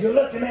 You're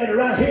looking at it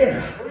right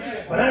here.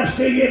 But I'm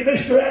still in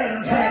Mr.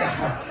 Adams'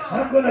 hand.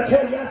 I'm going to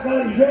tell you I've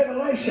got His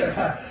revelation.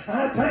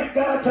 I thank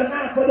God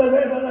tonight for the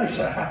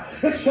revelation.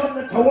 It's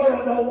something that the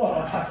world don't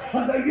want.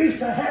 They used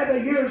to have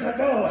it years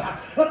ago,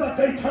 but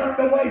they turned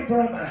away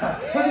from it.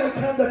 And they'll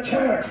come to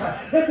church,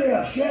 and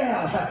they'll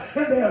shout,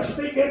 and they'll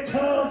speak in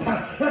tongues,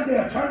 and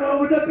they'll turn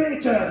over the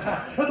benches,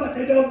 but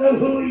they don't know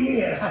who He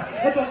is.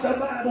 But the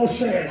Bible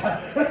said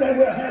that they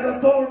will have a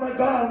form of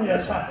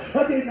godliness,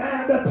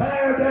 deny the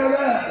power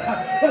thereof.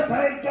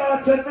 Thank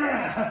God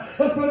tonight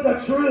for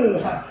the true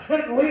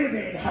and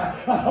living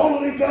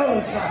Holy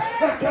Ghost.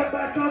 Come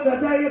back on the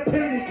day of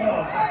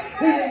Pentecost.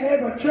 It ain't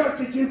every church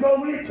that you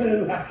go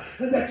into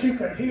that you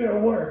can hear a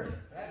word.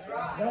 That's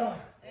right. No.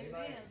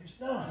 Amen. It's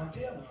not, I'm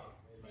telling you.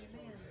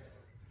 Amen.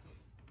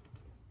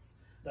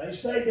 They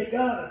say they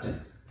got it.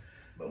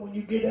 But when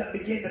you get up and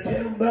begin to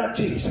tell them about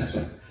Jesus,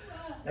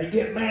 they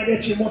get mad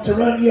at you and want to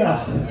run you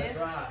off. Yes.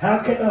 How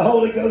can the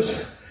Holy Ghost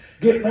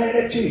get mad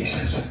at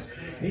Jesus?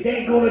 He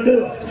ain't going to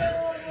do it.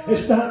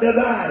 It's not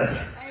divided.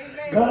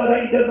 Amen. God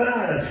ain't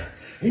divided.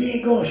 He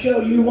ain't going to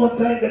show you one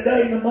thing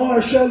today and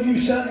tomorrow show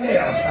you something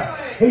else.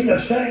 He's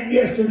the same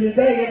yesterday,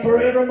 today, and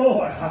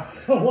forevermore.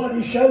 What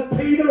He showed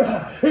Peter,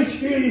 He's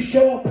still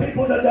showing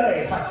people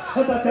today.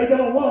 But they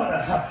don't want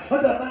it.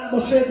 The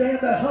Bible said them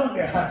that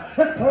hunger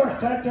and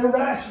thirst after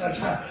righteousness,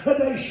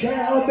 they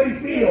shall be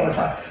filled.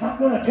 I'm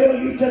going to tell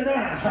you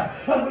tonight,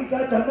 we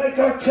got to make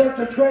our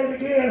churches great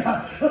again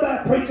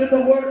by preaching the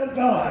Word of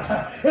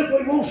God. If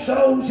we want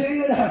souls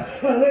in,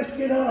 let's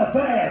get on a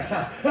fast,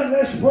 and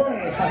let's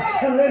pray,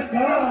 and let's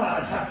God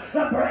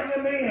bring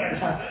them in.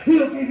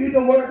 He'll give you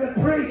the word to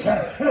preach,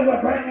 and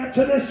we'll bring them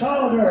to this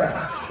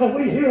altar.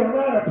 We hear a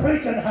lot of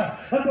preaching,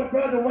 but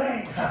Brother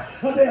Wayne,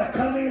 they'll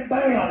come in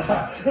bound,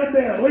 and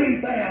they'll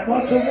leave bound.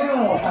 What's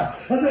wrong?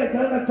 They've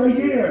done it for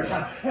years.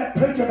 That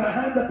preacher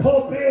behind the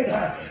pulpit,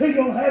 he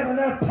don't have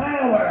enough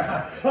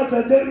power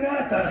to do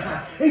nothing.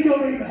 He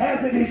don't even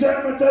have the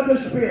discernment of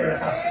the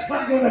Spirit.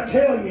 I'm going to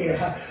tell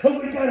you,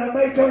 we got to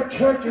make our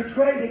churches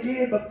great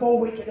again before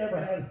we can ever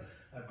have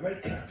a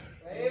great country.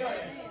 Amen.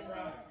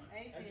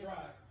 That's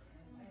right.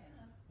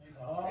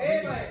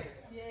 Amen.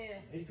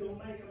 Yes. He's going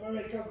to make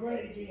America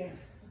great again.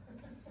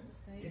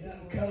 He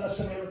doesn't cuss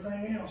and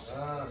everything else.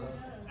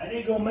 And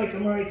he's going to make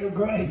America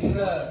great.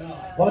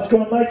 What's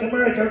going to make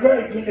America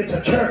great again? It's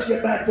a church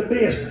get back to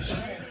business.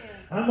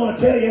 I'm going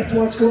to tell you that's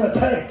what it's going to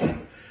take.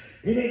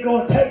 It ain't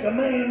going to take a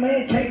man.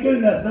 Man can't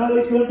do nothing. All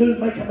he's going to do is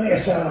make a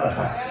mess out of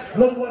it.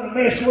 Look what a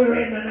mess we're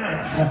in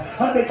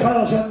tonight.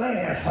 Because of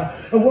man.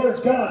 The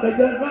Word's God. They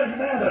done run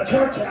him out of the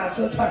church house.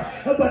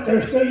 But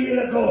they're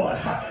still going.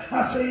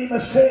 I see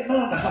him sitting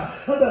on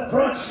the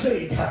front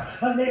seat.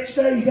 The next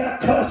day he's out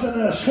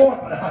cussing and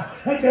swarming.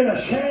 Ain't that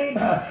a shame?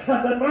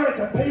 The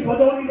American people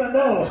don't even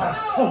know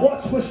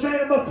what's was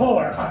standing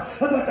before.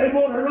 But they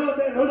want to run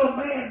that little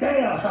man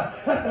down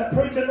after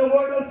preaching the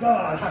Word of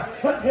God.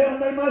 Tell them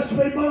they must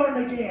be born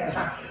again.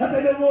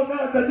 They don't want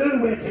nothing to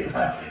do with him.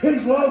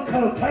 He's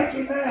loco. Take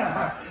him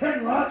out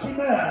and lock him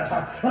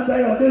up. And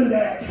they'll do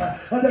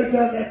that. And they've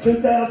done that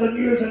 2,000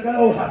 years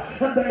ago.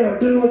 And they'll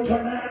do it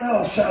tonight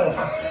also.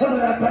 But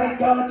I thank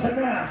God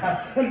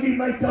tonight. And you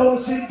may throw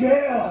us in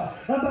jail.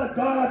 But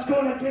God's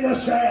going to get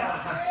us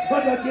out.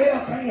 But the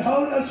jail can't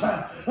hold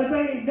us. And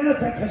there ain't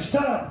nothing can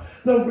stop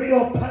the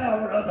real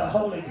power of the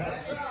Holy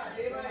Ghost.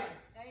 Amen.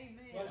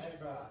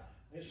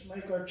 Let's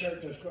make our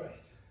churches great.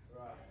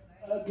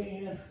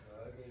 Again.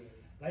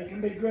 They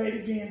can be great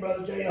again,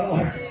 Brother J.R.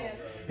 Yes.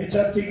 It's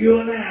up to you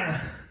and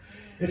I.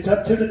 It's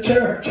up to the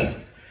church.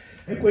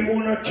 If we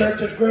want our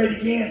churches great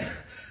again,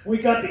 we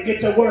got to get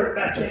the Word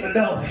back in the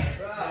don't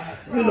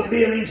we? Little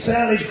Billy and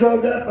Sally's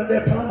growed up and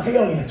they're plumb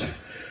hellions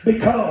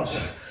because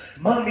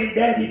Mommy and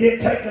Daddy didn't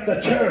take them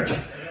to church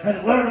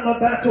and learn them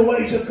about the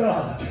ways of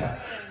God.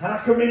 I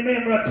can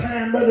remember a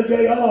time, Brother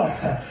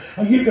J.R.,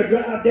 you could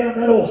drive down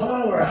that old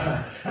holler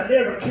and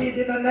every kid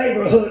in the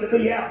neighborhood to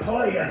be out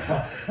playing.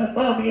 And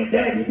Mommy and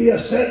Daddy be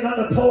sitting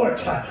on the porch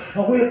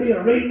and we'll be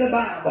reading the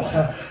Bible.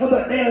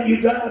 But now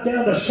you drive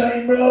down the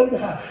same road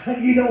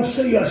and you don't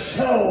see a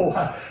soul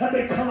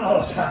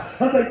because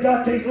they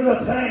got these little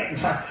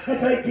things that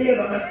they give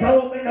them and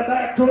throw them in the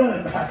back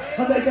room.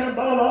 And they done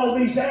bought all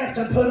these apps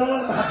and put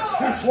on them.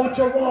 That's what's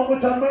wrong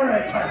with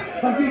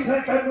America. And you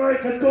think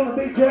America's going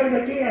to be great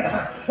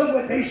again?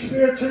 With these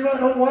spirits are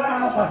running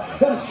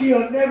wild,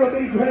 she'll never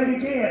be great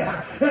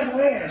again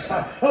unless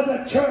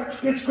the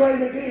church gets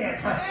great again.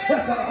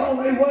 That's the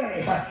only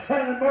way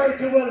and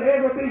America will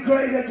ever be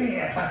great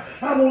again.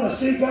 I want to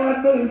see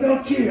God move,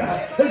 don't you?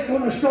 It's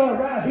going to start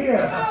right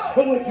here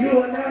with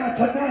you and I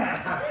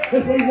tonight.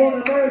 If we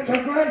want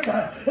America great,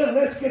 then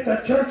let's get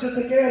the churches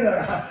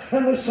together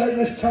and let's say,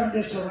 let's turn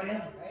this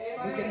around.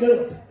 We can do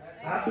it.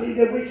 I believe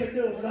that we can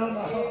do it with all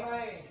my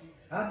heart.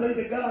 I believe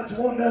that God's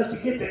wanting us to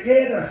get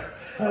together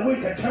and we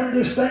can turn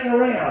this thing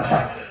around.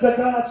 That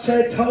God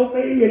said, told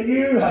me and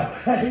you,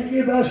 and He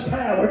gave us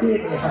power,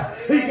 didn't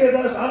He? He gave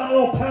us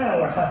all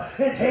power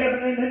in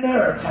heaven and in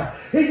earth.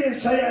 He didn't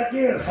say, I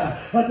give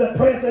the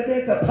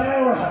president the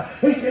power.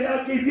 He said,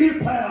 I'll give you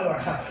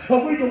power.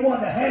 But we're the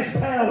one that has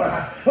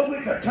power. But we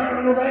can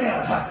turn it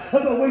around.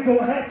 But we're going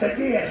to have to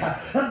get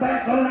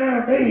back on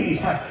our knees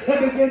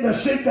and begin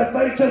to seek the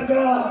face of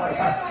God.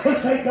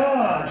 And say,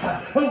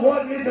 God,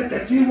 what is it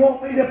that you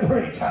want me to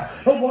preach?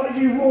 What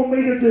do you want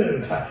me to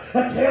do?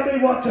 Tell me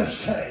what to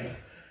say.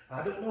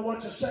 I don't know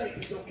what to say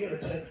if you don't give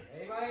it to me.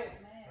 Amen.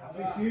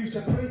 I refuse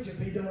to preach if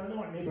He don't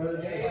anoint me, Brother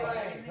J.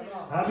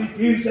 I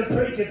refuse to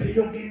preach if He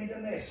don't give me the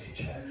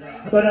message.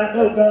 But I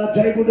know God's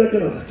able to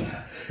do it.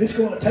 It's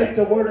going to take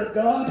the Word of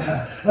God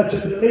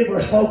to deliver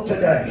folk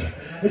today.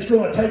 It's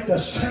going to take the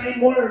same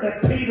word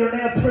that Peter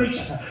now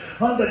preached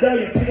on the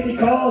day of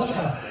Pentecost.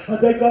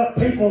 They got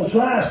people's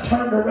lives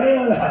turned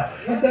around.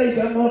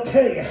 And I'm going to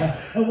tell you,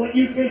 and when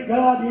you get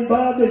God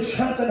involved in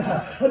something,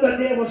 the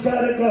devil's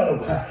got to go.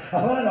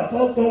 A lot of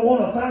folk don't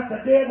want to fight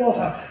the devil,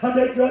 and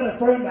they try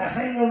for him to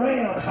hang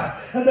around,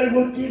 and they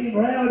would get him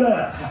riled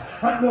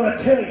up. I'm going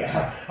to tell you,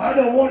 I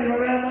don't want him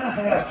around my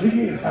house to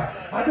you.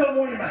 I don't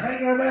want him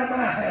hanging around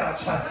my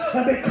house.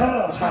 And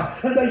because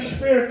they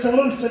spirits are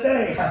loose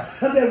today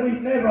that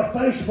we've never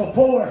faced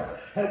before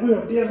and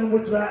we're dealing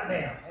with right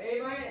now.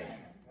 Amen.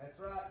 That's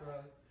right,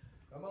 brother.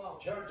 Come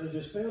on. Churches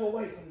just fell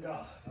away from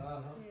God.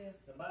 Yes.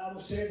 The Bible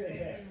said they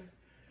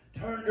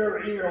had turned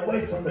their ear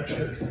away from the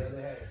truth. Yeah,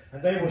 they have.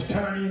 And they was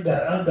turning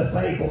unto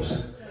fables.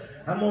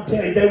 I'm going to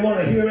tell you, they want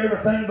to hear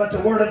everything but the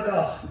Word of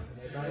God.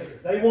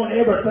 They want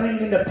everything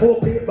in the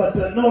pulpit but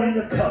the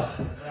anointing of God.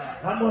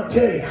 I'm going to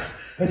tell you,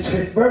 it's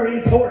very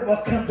important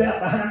what comes out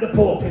behind the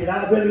pulpit.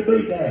 I really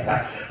believe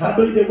that. I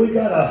believe that we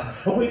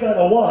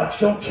gotta watch,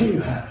 don't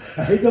you?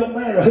 It don't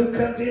matter who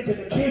comes into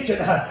the kitchen,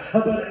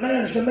 but it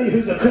matters to me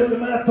who's the cook of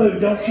my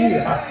food, don't you?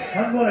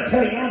 I'm going to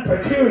tell you, I'm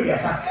peculiar.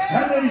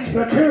 I'm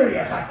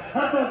peculiar.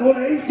 I'm not going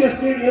to eat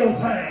just any old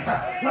thing.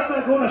 I'm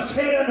not going to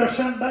sit under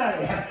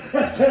somebody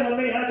that's telling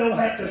me I don't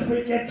have to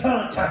speak in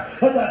tongues,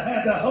 but I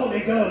have the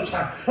Holy Ghost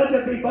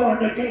to be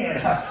born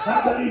again.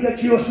 I believe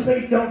that you'll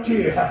speak, don't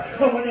you?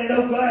 But when that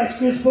old glass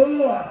gets full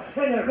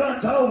and it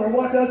runs over,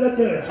 what does it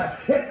do?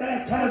 It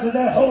baptizes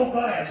that whole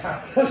glass.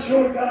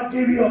 Sure, God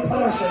give you a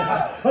portion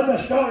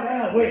to start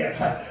out with.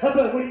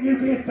 But when you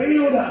get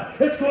filled,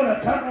 it's going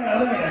to come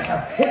out in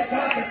it. It's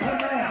got to come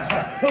out.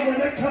 And when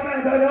they come out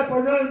of that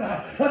upper room,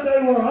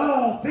 they were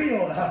all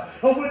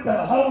filled with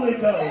the Holy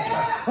Ghost.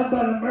 But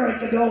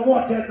America don't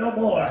want that no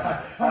more.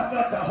 I've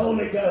got the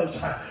Holy Ghost.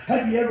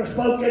 Have you ever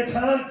spoken in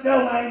tongues?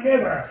 No, I ain't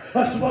never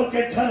spoke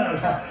in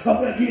tongues.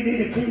 Well, you need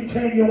to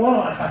continue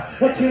on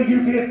until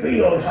you get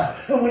filled.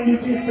 And when you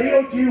get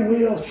filled, you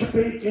will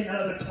speak in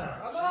other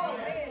tongues.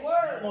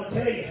 I'm going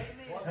to tell you,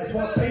 that's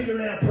what Peter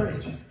now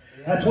preaching.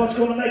 That's what's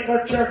going to make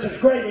our churches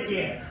great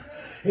again.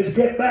 Is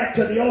get back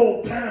to the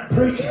old time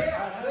preaching.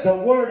 The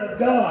Word of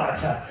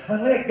God,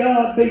 and let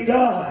God be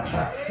God,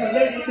 and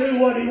let Him do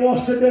what He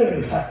wants to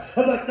do.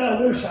 But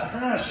no, we're a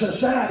high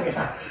society,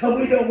 and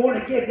we don't want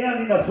to get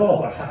down in the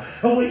floor,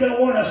 and we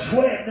don't want to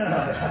sweat none,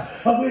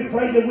 and we're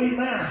afraid that we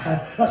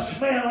might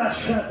smell like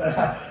something.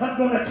 I'm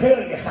going to tell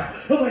you,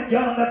 when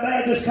John the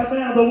Baptist come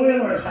out of the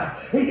wilderness,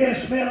 he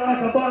didn't smell like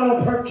a bottle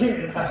of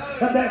perfume,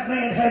 and that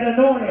man had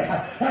anointed,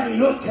 and he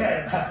looked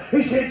at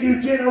him. He said,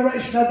 "You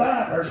generation of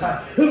vipers,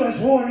 who has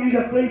warned you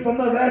to flee from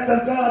the wrath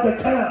of God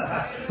to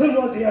come?" Who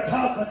was he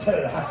talking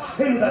to?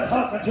 He was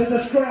talking to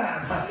the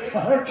scribe.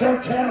 Her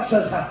church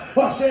houses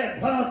was set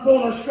plumb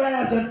full of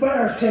scribes and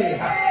Pharisees.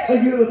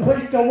 And you would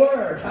preach the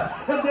word,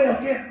 and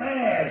they'll get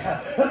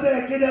mad, and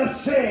they'll get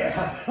upset.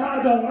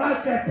 I don't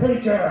like that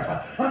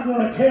preacher. I'm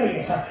going to tell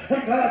you,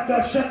 and God's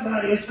got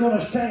somebody that's going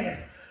to stand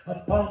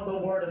upon the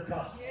Word of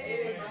God.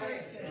 Yes,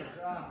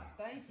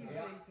 thank you,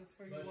 Jesus,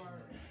 for your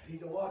word.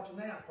 He's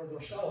watching out for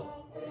their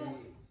soul.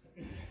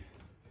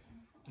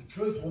 The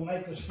truth will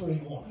make us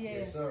free one.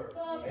 Yes, sir.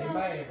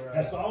 Amen, brother.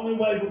 That's the only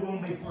way we're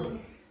going to be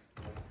free.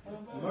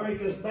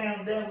 America's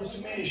bound down with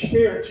so many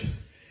spirits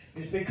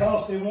is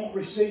because they won't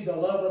receive the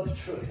love of the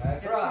truth.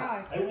 That's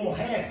right. They won't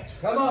have it.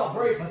 Come on,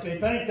 preach. But they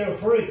think they're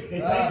free. They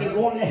think they're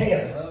going to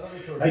heaven. Love of the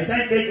truth. They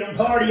think they can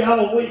party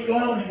all week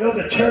long and go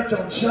to church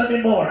on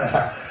Sunday morning.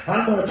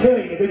 I'm going to tell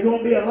you, there's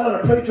going to be a lot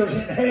of preachers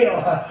in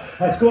hell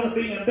that's going to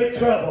be in big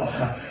trouble.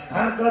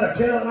 I've got to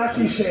tell it like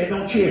you said,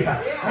 don't you?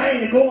 I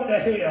ain't going to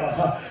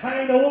hell. I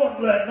ain't the one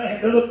blood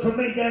man to look for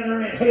me down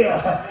there in hell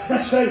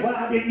and say,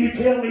 "Why didn't you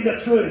tell me the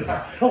truth?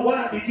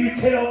 Why did you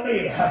tell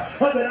me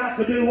that I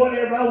could do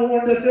whatever I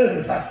wanted to do?"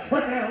 And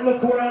now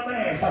look where I'm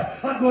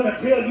at. I'm going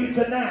to tell you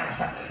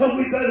tonight,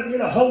 we better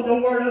get a hold of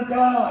the Word of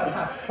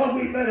God.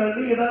 We better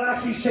live it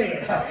like He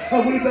said.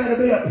 We better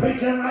be a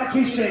preacher like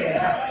He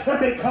said.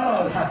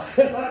 Because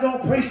if I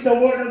don't preach the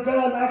Word of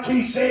God like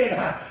He said,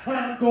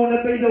 I'm going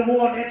to be the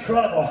one in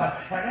trouble. And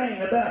I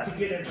ain't about to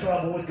get in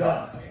trouble with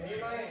God.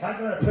 I'm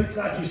going to preach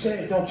like He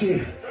said, don't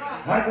you?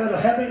 I'm going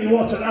to have any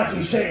wants it like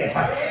He said.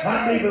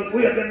 I believe that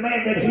we'll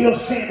demand that He'll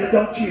send it,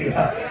 don't you?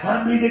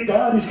 I believe that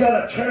God has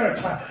got a church,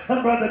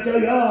 and Brother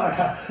J.R.,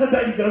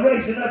 that He's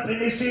raising up in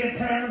this end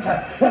time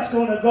that's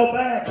going to go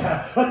back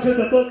to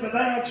the book of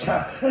Acts,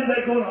 and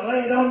they're going to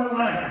lay it on the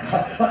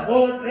line.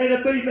 Lord, let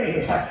it be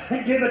me,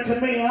 and give it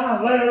to me.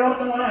 I'll lay it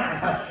on the line.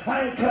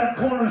 I ain't cut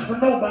corners for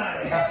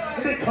nobody,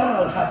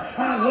 because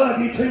I love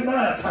you too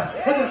much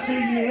to see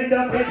you end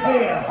up in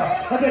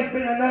hell. There's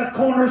been enough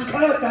corners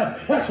cut.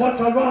 That's what's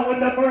wrong with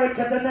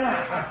America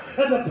tonight.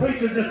 The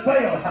preachers have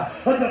failed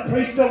to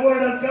preach the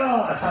Word of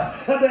God.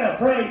 They're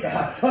afraid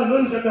of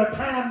losing their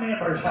time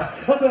members.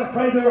 They're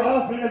afraid their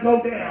offering to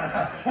go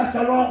down. That's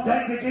the wrong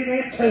thing to get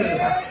into.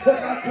 If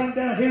I come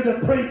down here to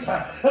preach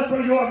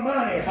for your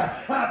money,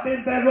 I've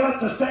been better off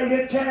to stay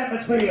in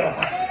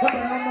Chapmansville. But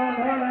I'm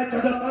not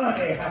after the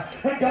money.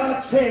 And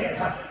God said,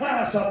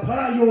 I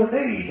supply your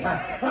need.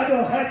 I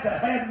don't have to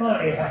have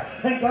money.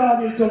 And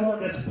God is the one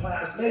that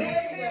supplies me.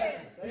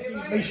 He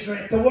gives me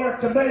strength to work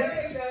to make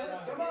it.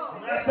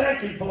 And I thank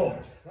Him for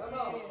it.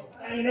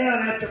 I ain't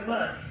out after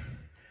money.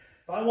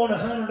 If I want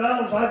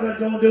 $100, I'm going to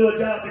go do a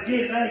job to get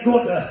it. I ain't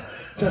going to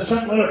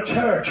some little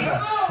church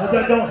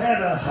that don't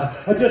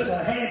have just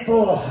a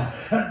handful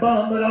and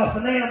bum it off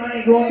of them. I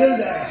ain't going to do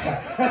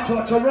that. That's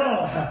what's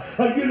wrong.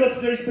 You look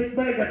at these big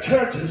mega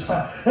churches,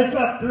 they've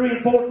got 3,000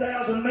 and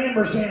 4,000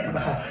 members in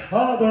them.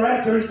 All they're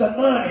after is the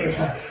money.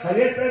 And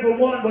if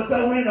everyone would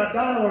throw in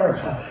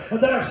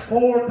 $1, there's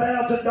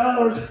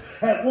 $4,000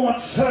 at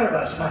one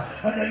service.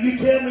 And now you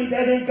tell me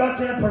that ain't got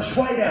them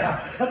persuaded,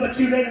 but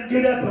you let them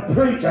get up and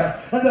preach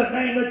in the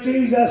name of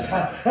Jesus,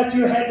 that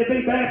you had to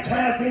be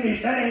baptized in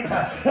His name,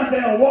 and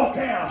they'll walk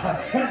out,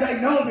 and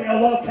they know they'll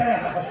walk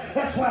out.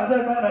 That's why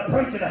they're not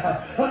preaching.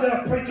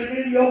 They're preaching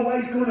any old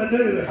way He's going to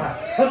do.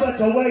 But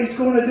the way He's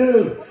going to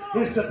do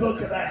is the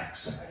book of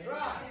Acts.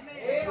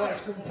 That's what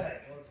it's going to take.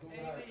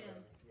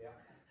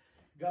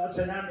 God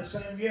said, I'm the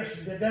same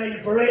yesterday, today,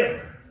 and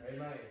forever.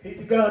 He's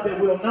the God that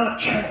will not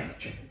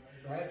change.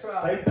 That's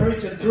right. They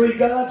preaching 3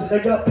 gods, and they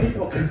got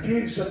people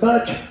confused so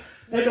much,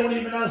 they don't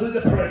even know who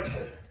to pray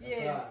to.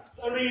 Yes.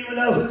 They don't even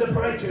know who to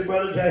pray to,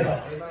 Brother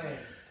J.R. Amen.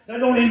 They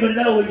don't even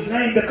know His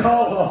name to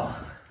call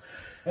on.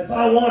 If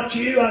I want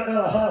you, I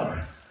gotta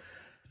holler,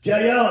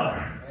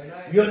 J.R.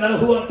 You'll know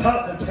who I'm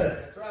talking to.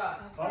 That's right.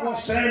 I want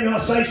Samuel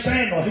to say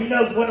Samuel. He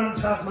knows what I'm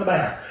talking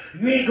about.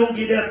 You ain't going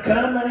to get up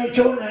come. That ain't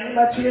your name.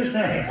 That's his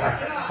name.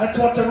 That's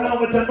what's wrong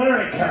with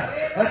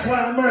America. That's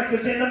why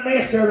America's in the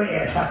mess they're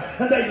in.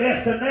 And they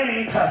left the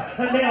name.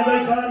 And now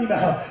they got him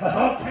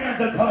all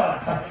kinds of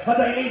God.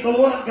 They ain't the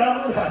one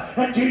God.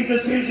 And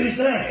Jesus is his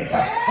name.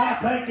 I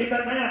thank him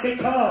now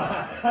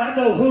because I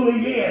know who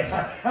he is.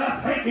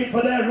 I thank him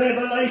for that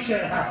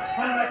revelation.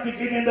 I like to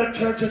get into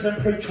churches and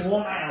preach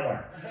 1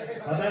 hour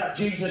about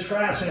Jesus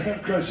Christ and him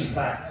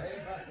crucified.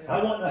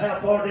 I wonder how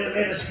far they'll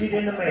let us get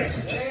in the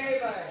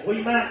message.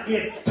 We might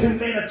get 2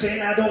 minutes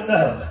in, I don't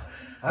know.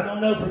 I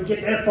don't know if we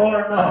get that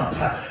far or not.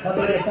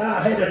 But if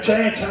I had a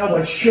chance, I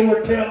would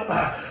sure tell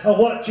them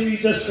what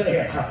Jesus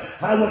said.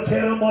 I would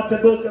tell them what the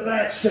book of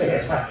Acts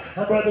says.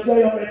 Brother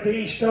Dale, if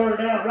he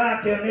started out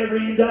right, they'll never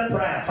end up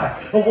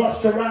right. But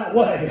what's the right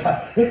way?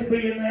 It's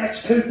being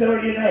Acts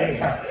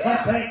 2:38.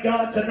 I thank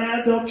God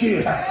tonight, don't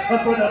you,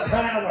 for the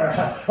power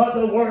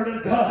of the Word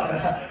of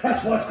God.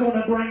 That's what's going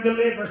to bring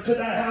deliverance to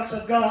the house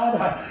of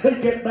God.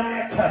 They get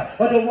back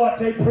to what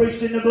they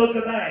preached in the book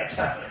of Acts.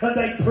 And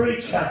they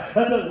preached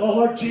the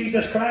Lord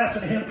Jesus Christ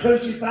and him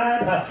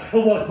crucified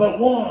was but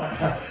one.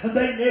 And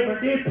they never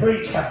did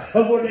preach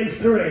were these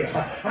three.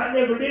 I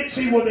never did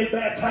see where they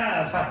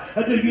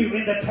baptized. Do you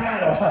in the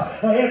title?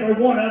 Every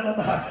one of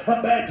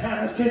them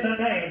baptized in the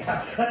name.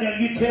 And now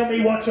you tell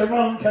me what's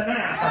wrong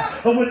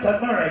tonight with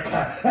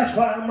America. That's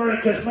why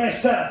America's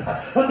messed up.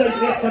 They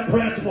left the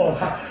principle.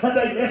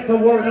 They left the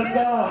Word of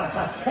God.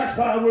 That's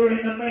why we're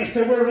in the mess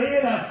that we're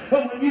in.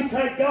 But when you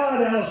take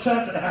God out of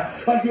something,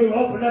 you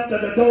open up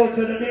the door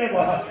to the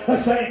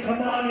devil, saying,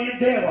 come on in,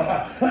 devil,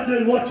 and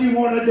do what you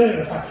want to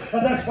do.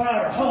 That's why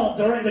our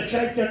homes are in the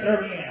shape that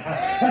they're in.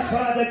 That's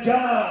why the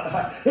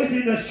job is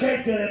in the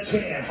shape that it's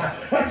in.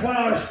 That's why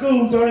our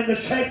schools are in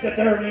the shape that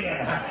they're in.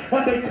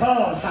 And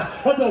because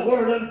of the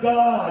Word of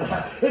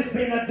God, it's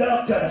been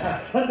adopted,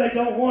 and they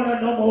don't want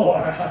it no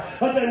more.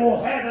 And they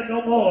won't have it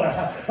no more.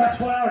 That's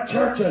why our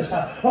churches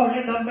are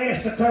in the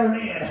mess that they're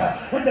in,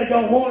 and they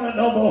don't want it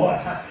no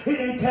more. It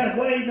ain't that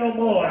way no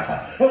more.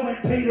 And when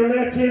Peter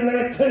left, he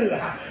left too.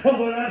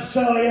 But I'm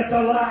sorry, it's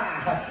a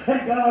lie.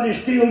 And God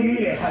is still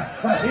here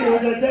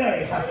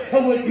today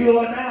with you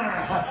and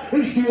I.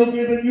 He's still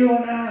giving you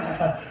and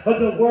I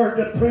the word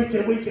to preach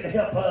that we can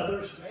help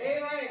others.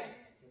 Amen.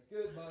 That's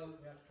good, brother.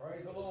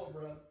 Praise the Lord,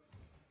 brother.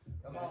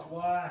 Come on. That's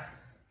why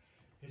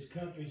his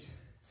country's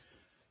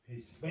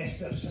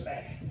messed up so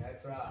bad.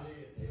 That's right.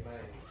 Amen.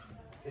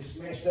 It's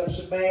messed up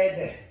so bad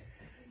that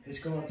it's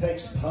going to take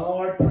some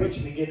hard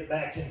preaching to get it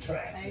back in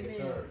track. Amen. Yes,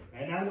 sir.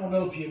 And I don't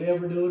know if you'll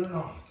ever do it or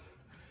not.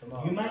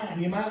 You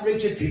might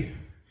reach a few.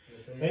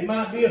 There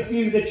might be a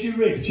few that you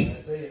reach.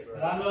 That's it,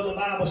 but I know the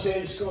Bible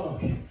says it's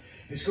going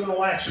to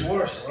wax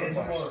worse and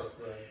worse.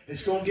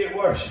 It's going to get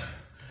worse.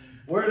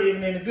 We're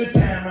living in a good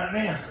time right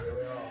now.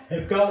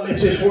 If God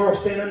lets this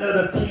world stand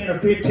another 10 or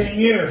 15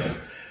 years,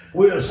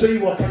 we'll see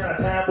what kind of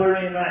time we're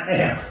in right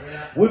now.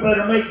 We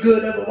better make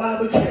good of it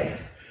while we can.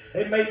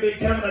 It may be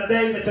coming a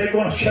day that they're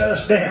going to shut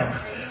us down.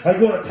 They're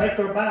going to take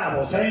our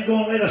Bibles. They ain't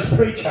going to let us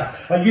preach.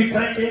 You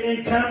think it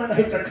ain't coming?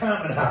 It's a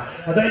coming.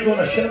 They're going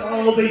to shut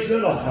all these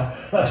little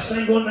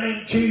single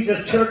name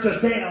Jesus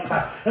churches down.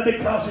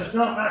 Because it's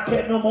not like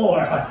that no more.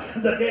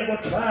 The devil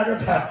tried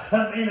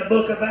it in the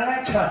book of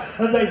Acts.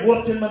 And they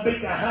whooped him and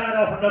beat the hide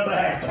off in the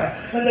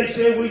back. And they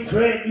said, we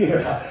threaten you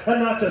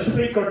not to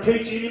speak or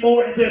teach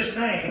anymore in this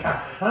name.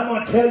 I'm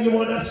going to tell you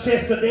what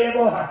upsets the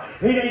devil.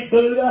 It ain't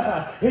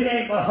Buddha. It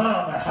ain't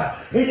Muhammad.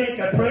 He ain't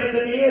the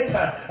president,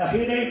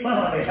 he ain't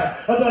mommy,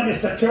 but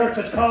it's the church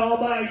that's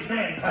called by his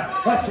name.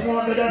 That's the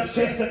one that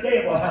upsets the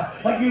devil.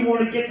 You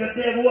want to get the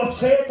devil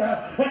upset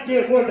and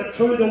get where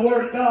the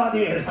Word of God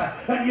is,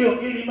 and you'll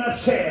get him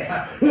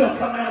upset. He'll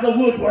come out of the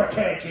woodwork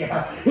at you.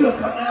 He'll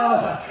come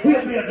out,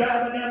 he'll be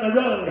driving down the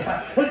road,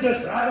 and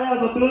just right out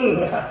of the blue,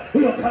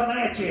 he'll come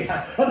at you.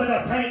 But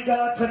I thank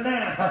God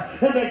tonight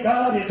that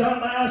God is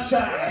on my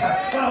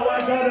side. All I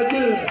got to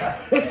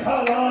do is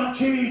call on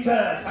Jesus,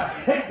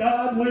 and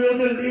God will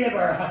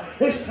deliver.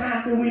 It's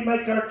time that we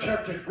make our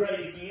churches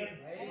great again.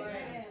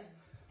 Amen.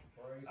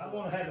 I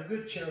want to have a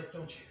good church,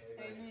 don't you?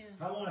 Amen.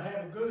 I want to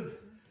have a good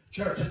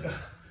church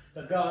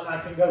of God I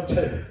can go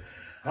to.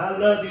 I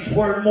love His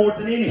Word more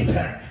than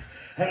anything.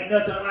 Ain't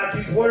nothing like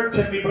His Word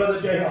to me,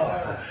 Brother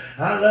J.R.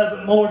 I love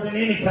it more than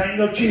anything,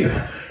 don't you?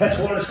 That's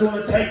what it's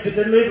going to take to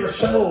deliver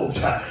souls.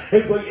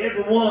 If we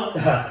ever want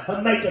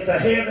to make it to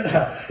heaven,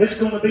 it's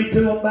going to be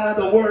doing by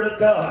the Word of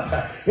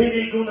God. It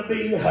ain't going to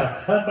be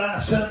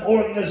by some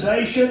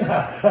organization.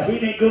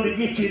 He ain't going to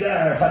get you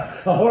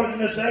there. An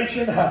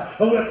organization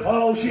will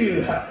cause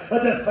you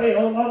to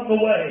fail along the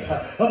way.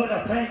 But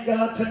I thank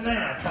God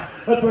tonight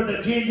for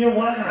the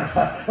genuine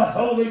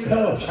Holy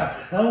Ghost.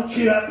 Don't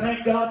you? I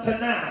thank God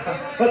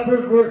tonight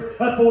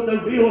for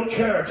the real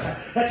church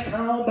that's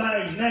called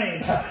by His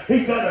name.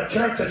 He's got a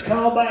church that's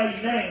called by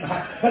His name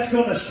that's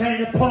going to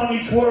stand upon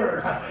His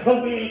word.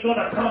 We ain't going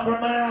to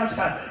compromise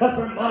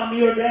for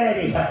mommy or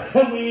daddy.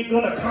 We ain't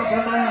going to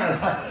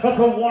compromise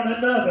for one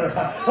another.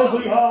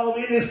 We all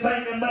in this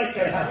thing to make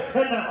it.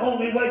 And the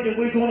only way that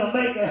we're going to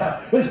make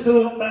it is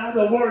through and by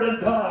the word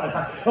of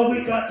God.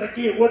 We got to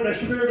get where the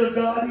Spirit of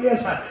God is.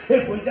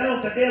 If we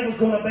don't, the devil's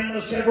going to bound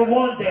us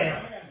everyone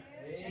down.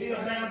 He'll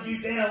bound you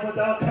down with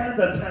all kinds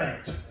of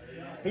things.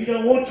 He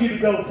don't want you to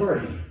go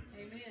free.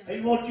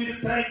 He wants you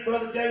to think,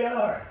 Brother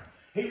J.R.,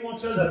 He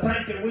wants us to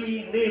think that we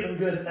ain't living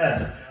good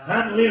enough.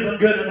 I'm living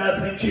good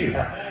enough, ain't you?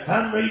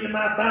 I'm reading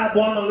my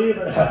Bible. I'm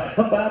living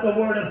by the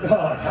Word of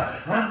God.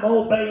 I'm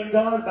obeying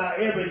God by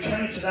every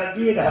chance that I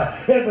get.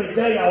 Every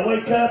day I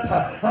wake up,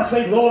 I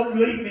say, Lord,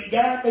 lead me,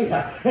 guide me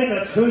in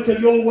the truth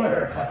of your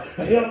Word.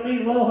 Help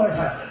me, Lord,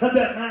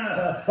 that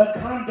my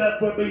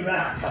conduct will be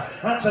right.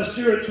 I'm so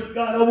serious with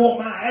God. I want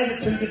my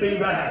attitude to be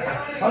right.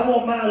 I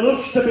want my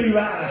looks to be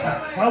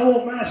right. I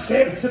want my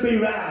steps to be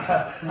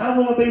right. I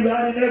want to be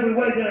right in every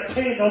way that I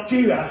can. Don't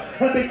you?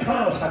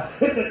 Because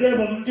if the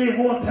devil can do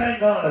one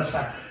thing on us,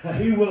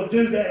 he will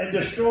do that and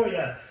destroy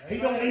you. He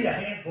don't need a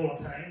handful of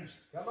things.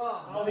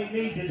 All he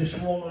needs is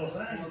just one little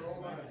thing.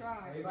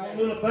 One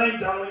little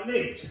thing's all he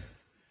needs.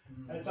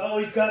 That's all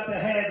he's got to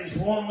have is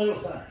one little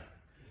thing.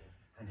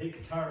 And he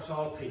can tear us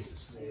all to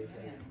pieces.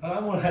 But I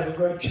want to have a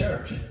great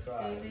church.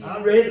 I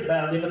read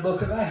about it in the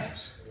book of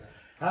Acts.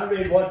 I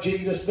read what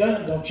Jesus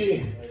done, don't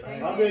you?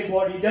 I read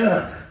what he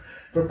done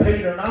for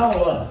Peter and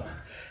all of them.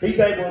 He's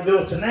able to do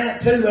it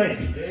tonight too,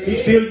 ain't he?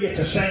 He still gets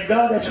the same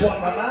God. That's what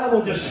my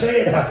Bible just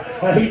said.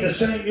 He's the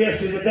same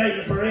yesterday, today,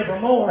 and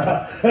forevermore.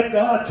 And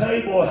God's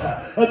able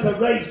to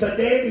raise the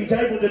dead. He's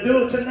able to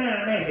do it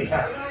tonight, ain't he?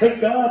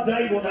 And God's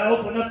able to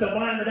open up the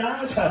blinded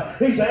eyes.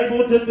 He's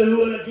able to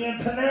do it again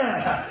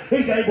tonight.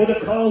 He's able to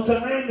cause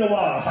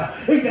Emmanuel.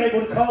 He's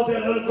able to cause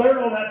that little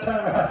girl that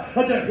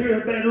time to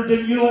hear better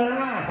than you and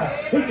I.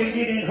 He can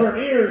get in her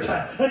ears,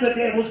 and the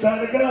devil's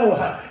got to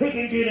go. He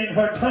can get in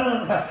her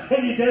tongue,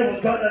 and the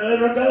devil's got to let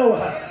her go.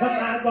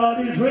 My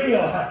God is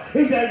real.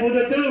 He's able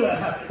to do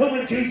it.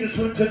 When Jesus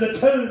went to the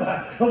tomb,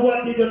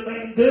 what did the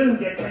man do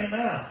that came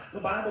out?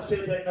 The Bible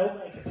said that no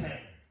man could tame.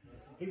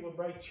 He would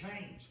break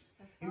chains.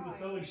 He would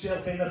throw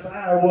himself in the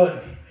fire,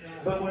 wouldn't he?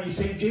 But when he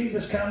seen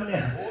Jesus coming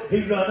in,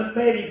 he run and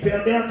met him,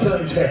 fell down to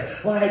him, and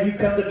said, why have you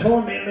come to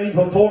torment me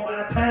before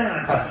my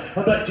time?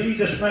 But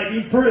Jesus made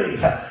him free.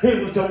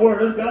 It was the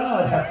Word of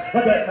God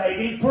that made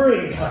him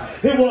free.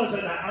 It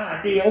wasn't an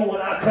ideal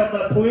what I come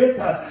up with.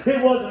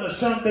 It wasn't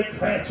some big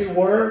fancy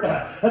word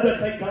that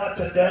they got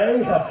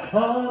today.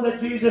 All that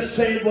Jesus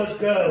said was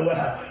go,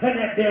 and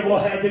that devil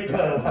had to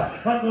go.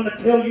 I'm going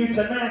to tell you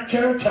tonight,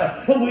 church,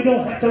 we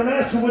don't have to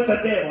wrestle with the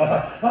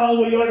devil.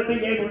 All we ought to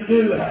be able to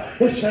do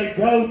is say,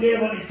 go,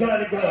 devil, and he's got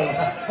to go.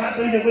 I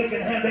believe that we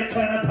can have that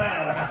kind of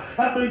power.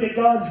 I believe that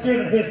God's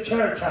given his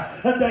church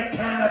that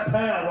kind of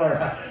power.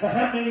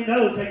 How many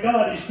know that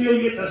God is still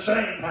yet the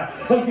same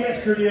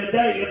yesterday,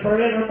 today, and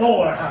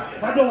forevermore?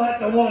 I don't have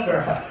to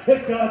wonder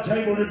if God's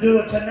able to do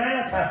it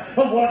tonight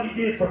what he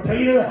did for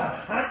Peter.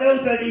 I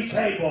know that he's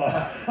able.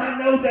 I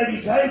know that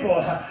he's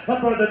able,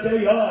 Brother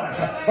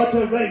J.R.,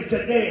 to raise the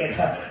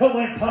dead.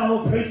 When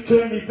Paul preached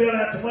to him, he fell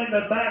out the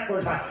window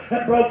backwards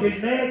and broke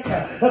his neck.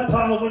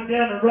 Paul went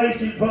down and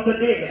raised him from the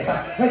dead.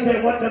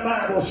 That's what the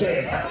Bible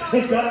says.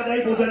 Is God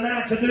able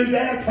tonight to do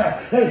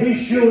that?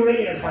 He sure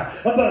is.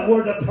 But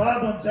where the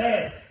problem's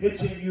at,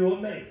 it's in you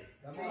and me.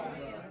 I'm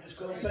just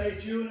going to say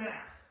it's you and I.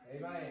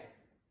 Amen.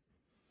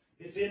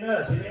 It's in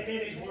us. It ain't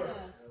in his word.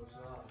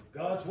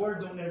 God's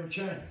word don't ever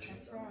change.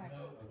 That's right.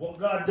 What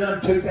God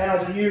done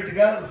 2,000 years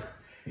ago,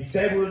 he's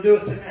able to do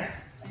it tonight.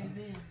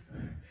 Amen.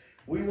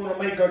 We want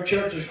to make our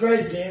churches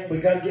great again. We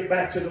got to get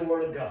back to the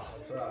Word of God.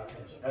 That's right.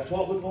 That's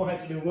what we're going to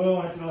have to do.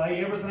 We'll have to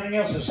lay everything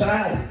else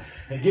aside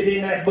and get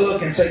in that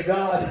book and say,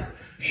 God,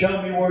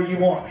 show me where you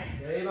want me.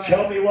 Amen.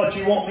 Show me what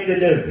you want me to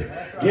do.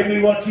 Right. Give me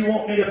what you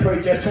want me to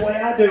preach. That's the way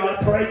I do.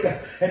 I pray.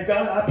 And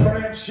God, I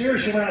pray. I'm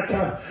serious when I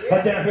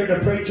come down here to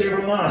preach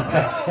every month.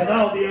 And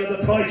all the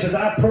other places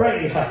I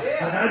pray.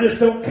 And I just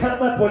don't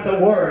come up with a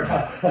word.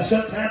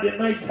 Sometimes it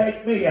may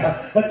take me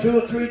 2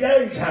 or 3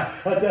 days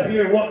to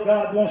hear what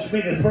God wants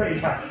me to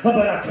preach.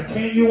 But I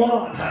continue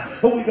on.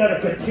 We got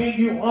to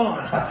continue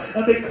on.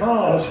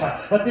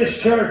 Because this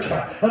church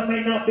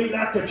may not be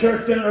like the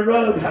church down the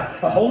road.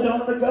 Hold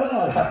on to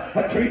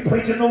God. Keep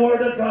preaching the Word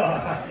of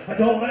God.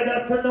 Don't let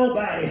up for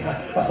nobody.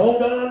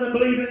 Hold on and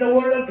believe in the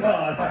Word of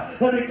God.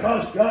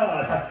 Because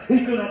God,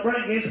 He's going to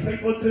bring His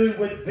people through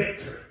with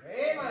victory.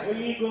 Amen.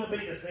 We ain't going to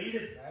be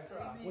defeated. That's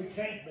right. We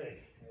can't be.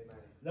 Amen.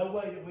 No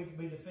way that we can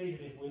be defeated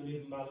if we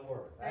live by the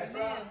Word. That's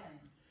right.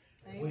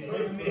 We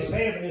never miss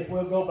heaven if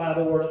we'll go by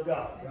the Word of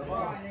God. Come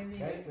on.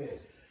 Can't miss.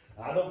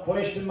 I don't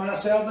question my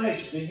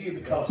salvation to you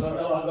because I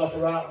know I got the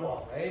right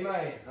one.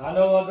 Amen. I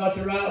know I got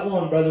the right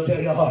one, Brother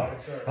J.R.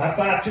 Yes, I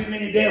fight too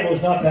many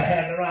devils not to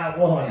have the right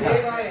one.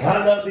 Amen.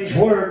 I love His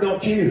Word,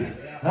 don't you?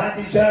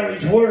 I desire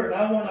His Word.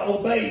 I want to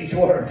obey His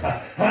Word.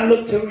 I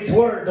look to His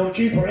Word, don't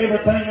you, for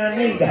everything I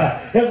need.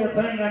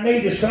 Everything I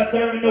need is right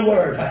there in the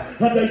Word.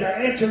 There's an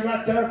answer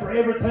right there for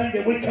everything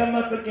that we come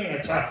up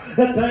against.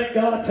 Thank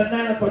God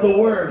tonight for the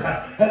Word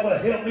that will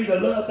help me to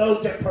love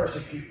those that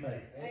persecute me.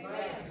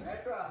 Amen.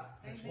 That's right.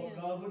 That's what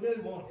God will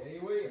do, won't He? Yeah,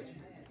 He will.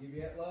 Give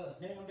you that love.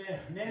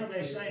 Now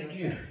they say to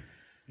you,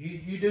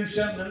 you do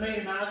something to me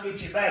and I'll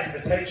get you back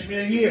if it takes me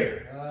a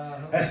year.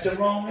 That's the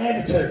wrong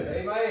attitude.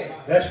 Amen.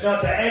 That's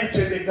not the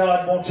attitude that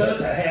God wants us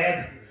to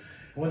have.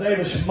 When they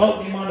were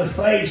smoting Him on the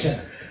face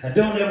and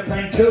doing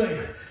everything to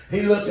Him,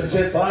 He looked and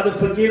said, Father,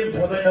 forgive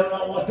them, for they know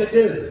not what to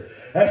do.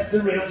 That's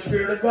the real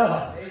Spirit of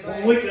God.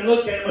 When we can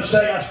look at Him and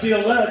say, I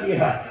still love you,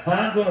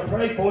 I'm going to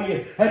pray for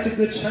you, that's a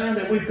good sign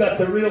that we've got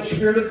the real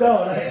Spirit of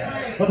God.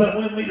 But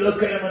when we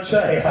look at Him and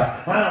say,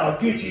 I'll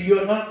get you,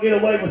 you'll not get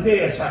away with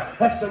this,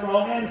 that's the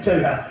wrong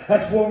attitude.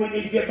 That's where we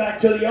need to get back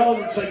to the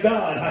altar and say,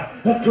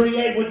 God,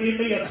 create within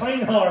me a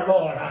clean heart,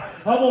 Lord. I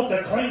want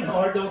the clean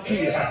heart, don't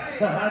you?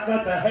 I've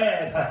got to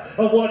have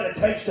what it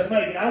takes to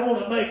make it. I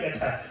want to make it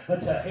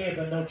to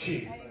heaven, don't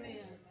you?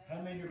 How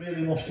many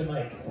really wants to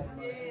make it?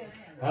 Yes.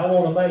 I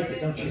want to make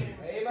it, don't you?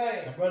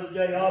 Amen. Now, Brother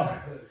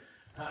J.R.,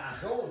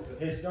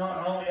 it's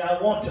not only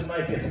I want to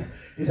make it,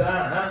 it's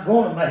I'm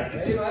going to make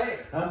it. Amen.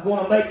 I'm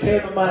going to make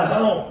heaven my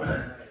home.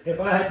 If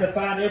I had to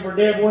find every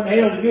devil in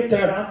hell to get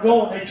there, I'm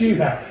going at you.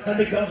 And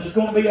because it's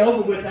going to be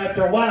over with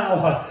after a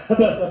while. But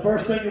the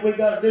first thing that we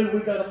got to do,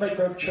 we got to make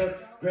our church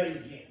great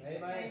again.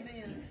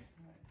 Amen.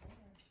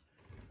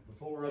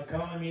 Before our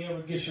economy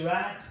ever gets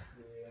right,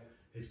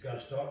 it's got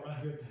to start right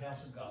here at the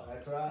house of God.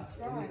 That's right. That's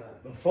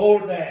right.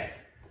 Before that,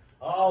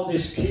 all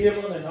this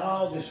killing and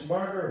all this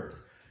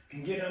murder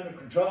can get under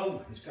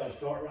control. It's got to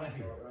start right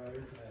here.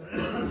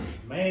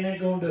 Man ain't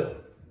going to do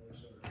it.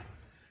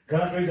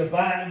 Countries are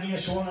fighting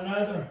against one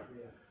another.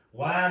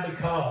 Why?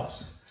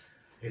 Because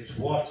it's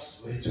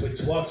what's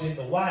in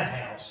the White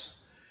House.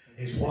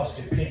 It's what's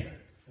dependent.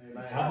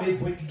 I believe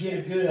if we can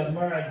get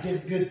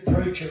a good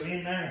preacher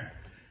in there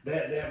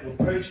that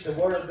will preach the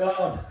Word of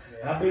God,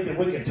 I believe that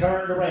we can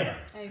turn it around.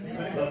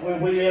 Amen. But will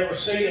we ever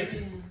see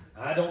it?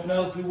 I don't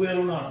know if we will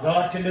or not.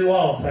 God can do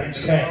all things,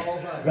 can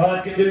He?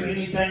 God can do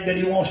anything that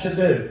He wants to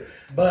do.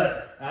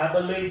 But I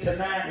believe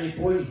tonight if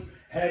we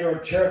had our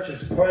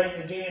churches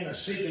praying again and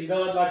seeking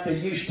God like they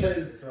used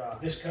to,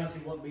 this country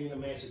wouldn't be in the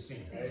mess it's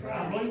in.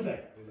 I believe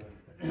that.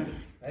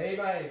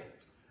 Amen.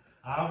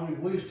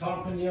 We was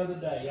talking the other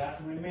day. I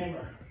can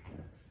remember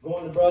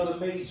going to Brother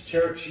Mead's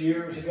church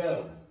years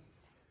ago.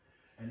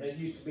 And they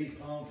used to be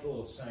plumb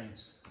full of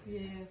saints.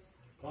 Yes.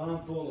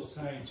 Plumb full of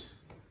saints.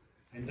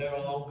 And they're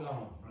all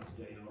gone right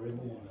today, every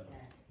one of them.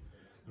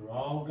 They're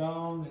all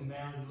gone, and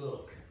now you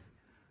look.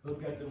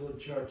 Look at the little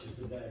churches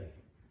today.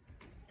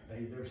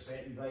 They're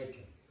sitting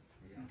vacant.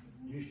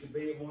 Used to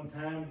be at one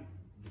time,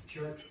 the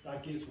church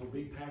like this would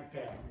be packed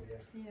out.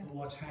 Yeah. But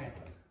what's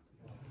happened?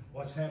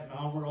 What's happened?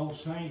 All our old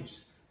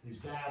saints has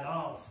died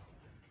off.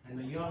 And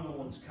the younger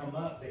ones come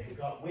up, they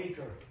got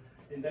weaker.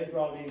 Then they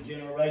brought in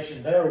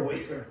generations, they're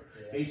weaker.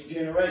 Each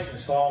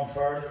generation's falling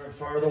further and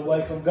further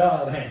away from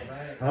God. Hey,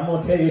 I'm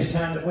going to tell you, it's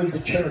time that we, the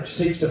church,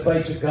 seeks the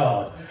face of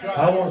God.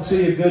 I want to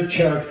see a good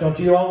church, don't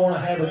you? I want to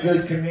have a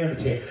good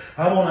community.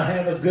 I want to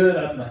have a good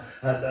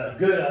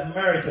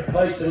America,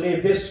 place to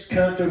live. This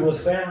country was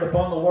founded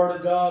upon the Word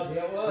of God,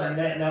 and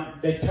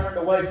they turned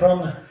away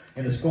from it,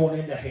 and it's going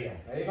into hell.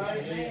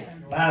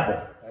 Amen.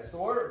 Bible. That's the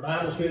Word. The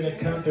Bible says that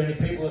country and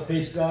the people that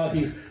face God,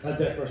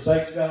 that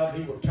forsakes God,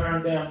 He will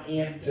turn down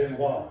into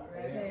what?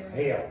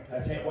 Hell.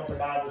 That's what the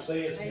Bible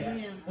says.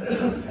 Amen.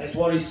 That's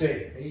what He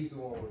said. He's the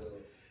one with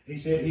it. He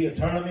said He'll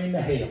turn them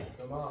into hell.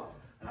 Come on.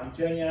 I'm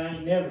telling you, I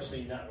ain't never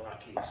seen nothing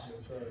like this.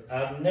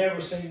 I've never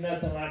seen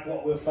nothing like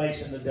what we're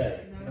facing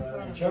today.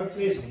 No, Church,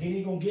 listen, He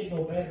ain't going to get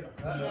no better.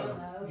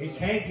 No. It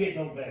can't get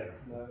no better.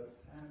 No.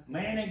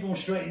 Man ain't going to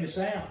straighten this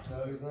out.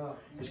 No, he's not.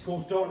 It's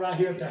going to start right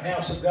here at the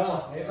house of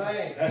God.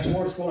 Amen. That's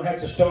where it's going to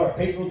have to start.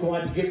 People are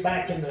going to have to get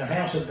back into the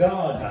house of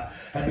God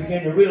and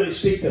begin to really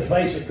seek the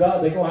face of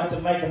God. They're going to have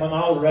to make them an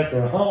altar at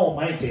their home,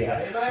 ain't they?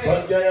 Amen.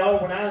 But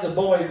J.R., when I was a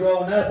boy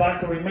growing up, I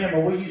can remember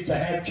we used to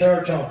have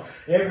church on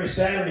every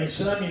Saturday and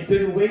Sunday, and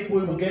through the week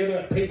we would gather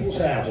at people's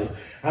houses.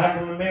 I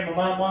can remember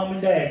my mom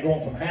and dad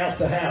going from house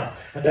to house,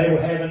 and they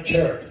were having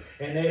church,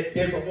 and they had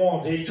different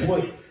ones each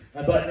week.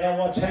 But now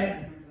what's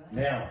happened?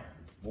 Now,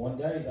 one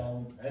day's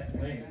on, that's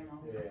plenty.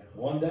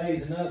 One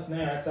day's enough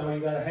now. That's all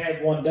you got to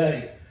have one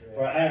day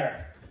for an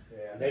hour.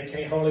 They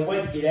can't hardly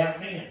wait to get out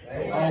and in.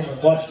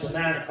 And watch the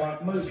 9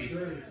 o'clock movie.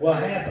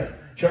 What happened?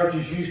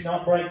 Churches used to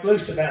not break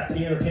loose to about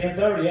 10 or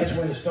 10:30. That's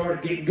when it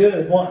started getting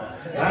good, wasn't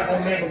it? I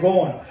can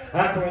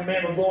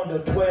remember going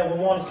to 12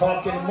 and 1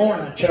 o'clock in the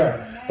morning to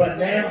church. But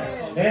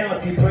now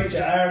if you preach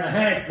an hour and a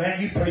half,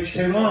 man, you preach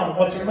too long.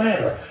 What's the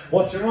matter?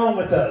 What's wrong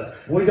with us?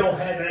 We don't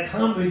have that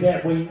hungry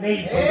that we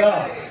need for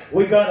God.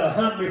 We got a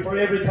hungry for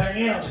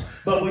everything else,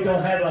 but we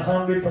don't have a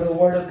hungry for the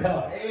Word of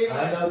God.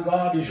 I know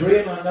God is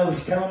real. I know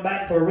He's coming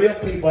back for real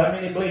people. How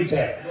many believes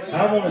that?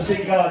 I want to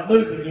see God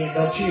move again,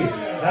 don't you?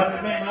 I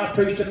remember I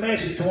preached a message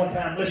message one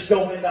time, let's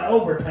go into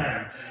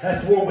overtime.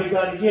 That's where we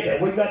got to get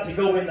it. We got to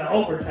go into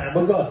overtime.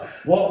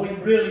 What we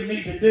really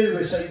need to do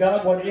is say,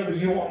 God, whatever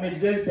you want me to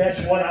do, that's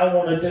what I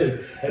want to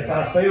do. If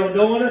I fail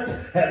doing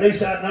it, at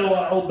least I know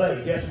I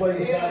obeyed. That's where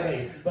we got to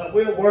be. But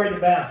we're worried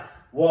about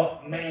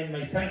what man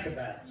may think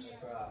about us.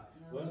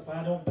 Well, if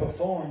I don't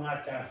perform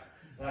like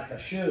I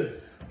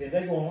should, then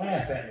they're going to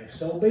laugh at me.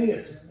 So be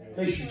it.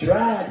 At least you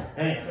tried.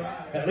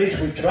 At least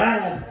we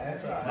tried.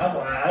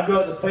 I'd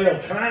rather fail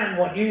trying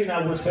what you and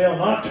I would fail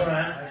not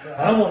trying.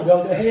 I want to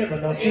go to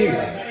heaven, don't you?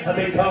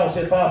 Because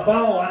if I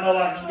fall, I know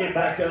I can get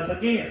back up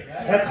again.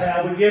 That's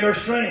how we get our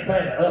strength,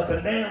 ain't it? Up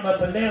and down,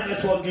 up and down.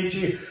 That's what gives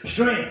you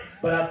strength.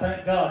 But I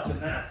thank God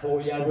tonight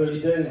for you. I really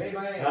do.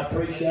 I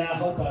appreciate it. I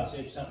hope I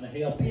said something to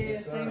help you.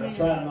 Yes, I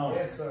try not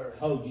Yes, to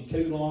hold you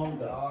too long,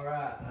 but all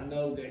right. I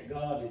know that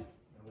God is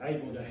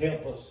able to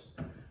help us.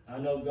 I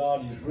know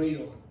God is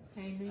real.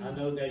 Amen. I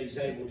know that He's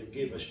able to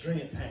give us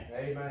strength.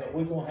 Amen. But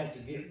we're going to have to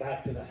get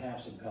back to the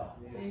house of God.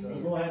 Yes,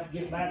 We're going to have to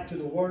get back to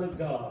the Word of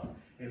God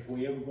if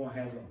we ever going to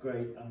have a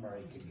great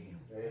America again.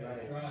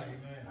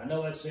 Amen. I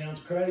know that sounds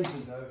crazy,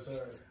 No,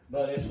 sir.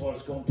 but it's what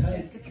it's going to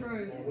take. That's the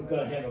truth. We've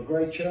got to have a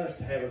great church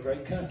to have a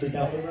great country.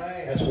 No,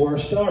 Amen. that's where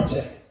it starts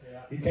at.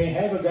 You can't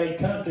have a great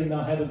country and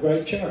not have a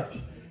great church.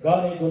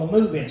 God ain't going to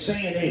move in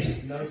sin, is He?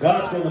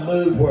 God's going to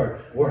move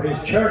where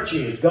His church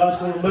is. God's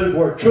going to move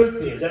where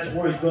truth is. That's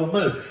where He's going to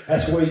move.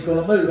 That's where He's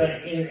going to move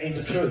in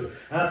the truth.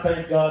 I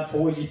thank God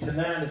for you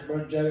tonight. If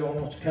Brother Joe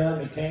wants to come,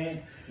 he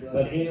can.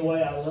 But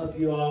anyway, I love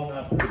you all and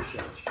I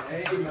appreciate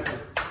you.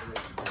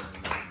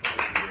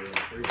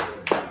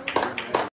 Amen.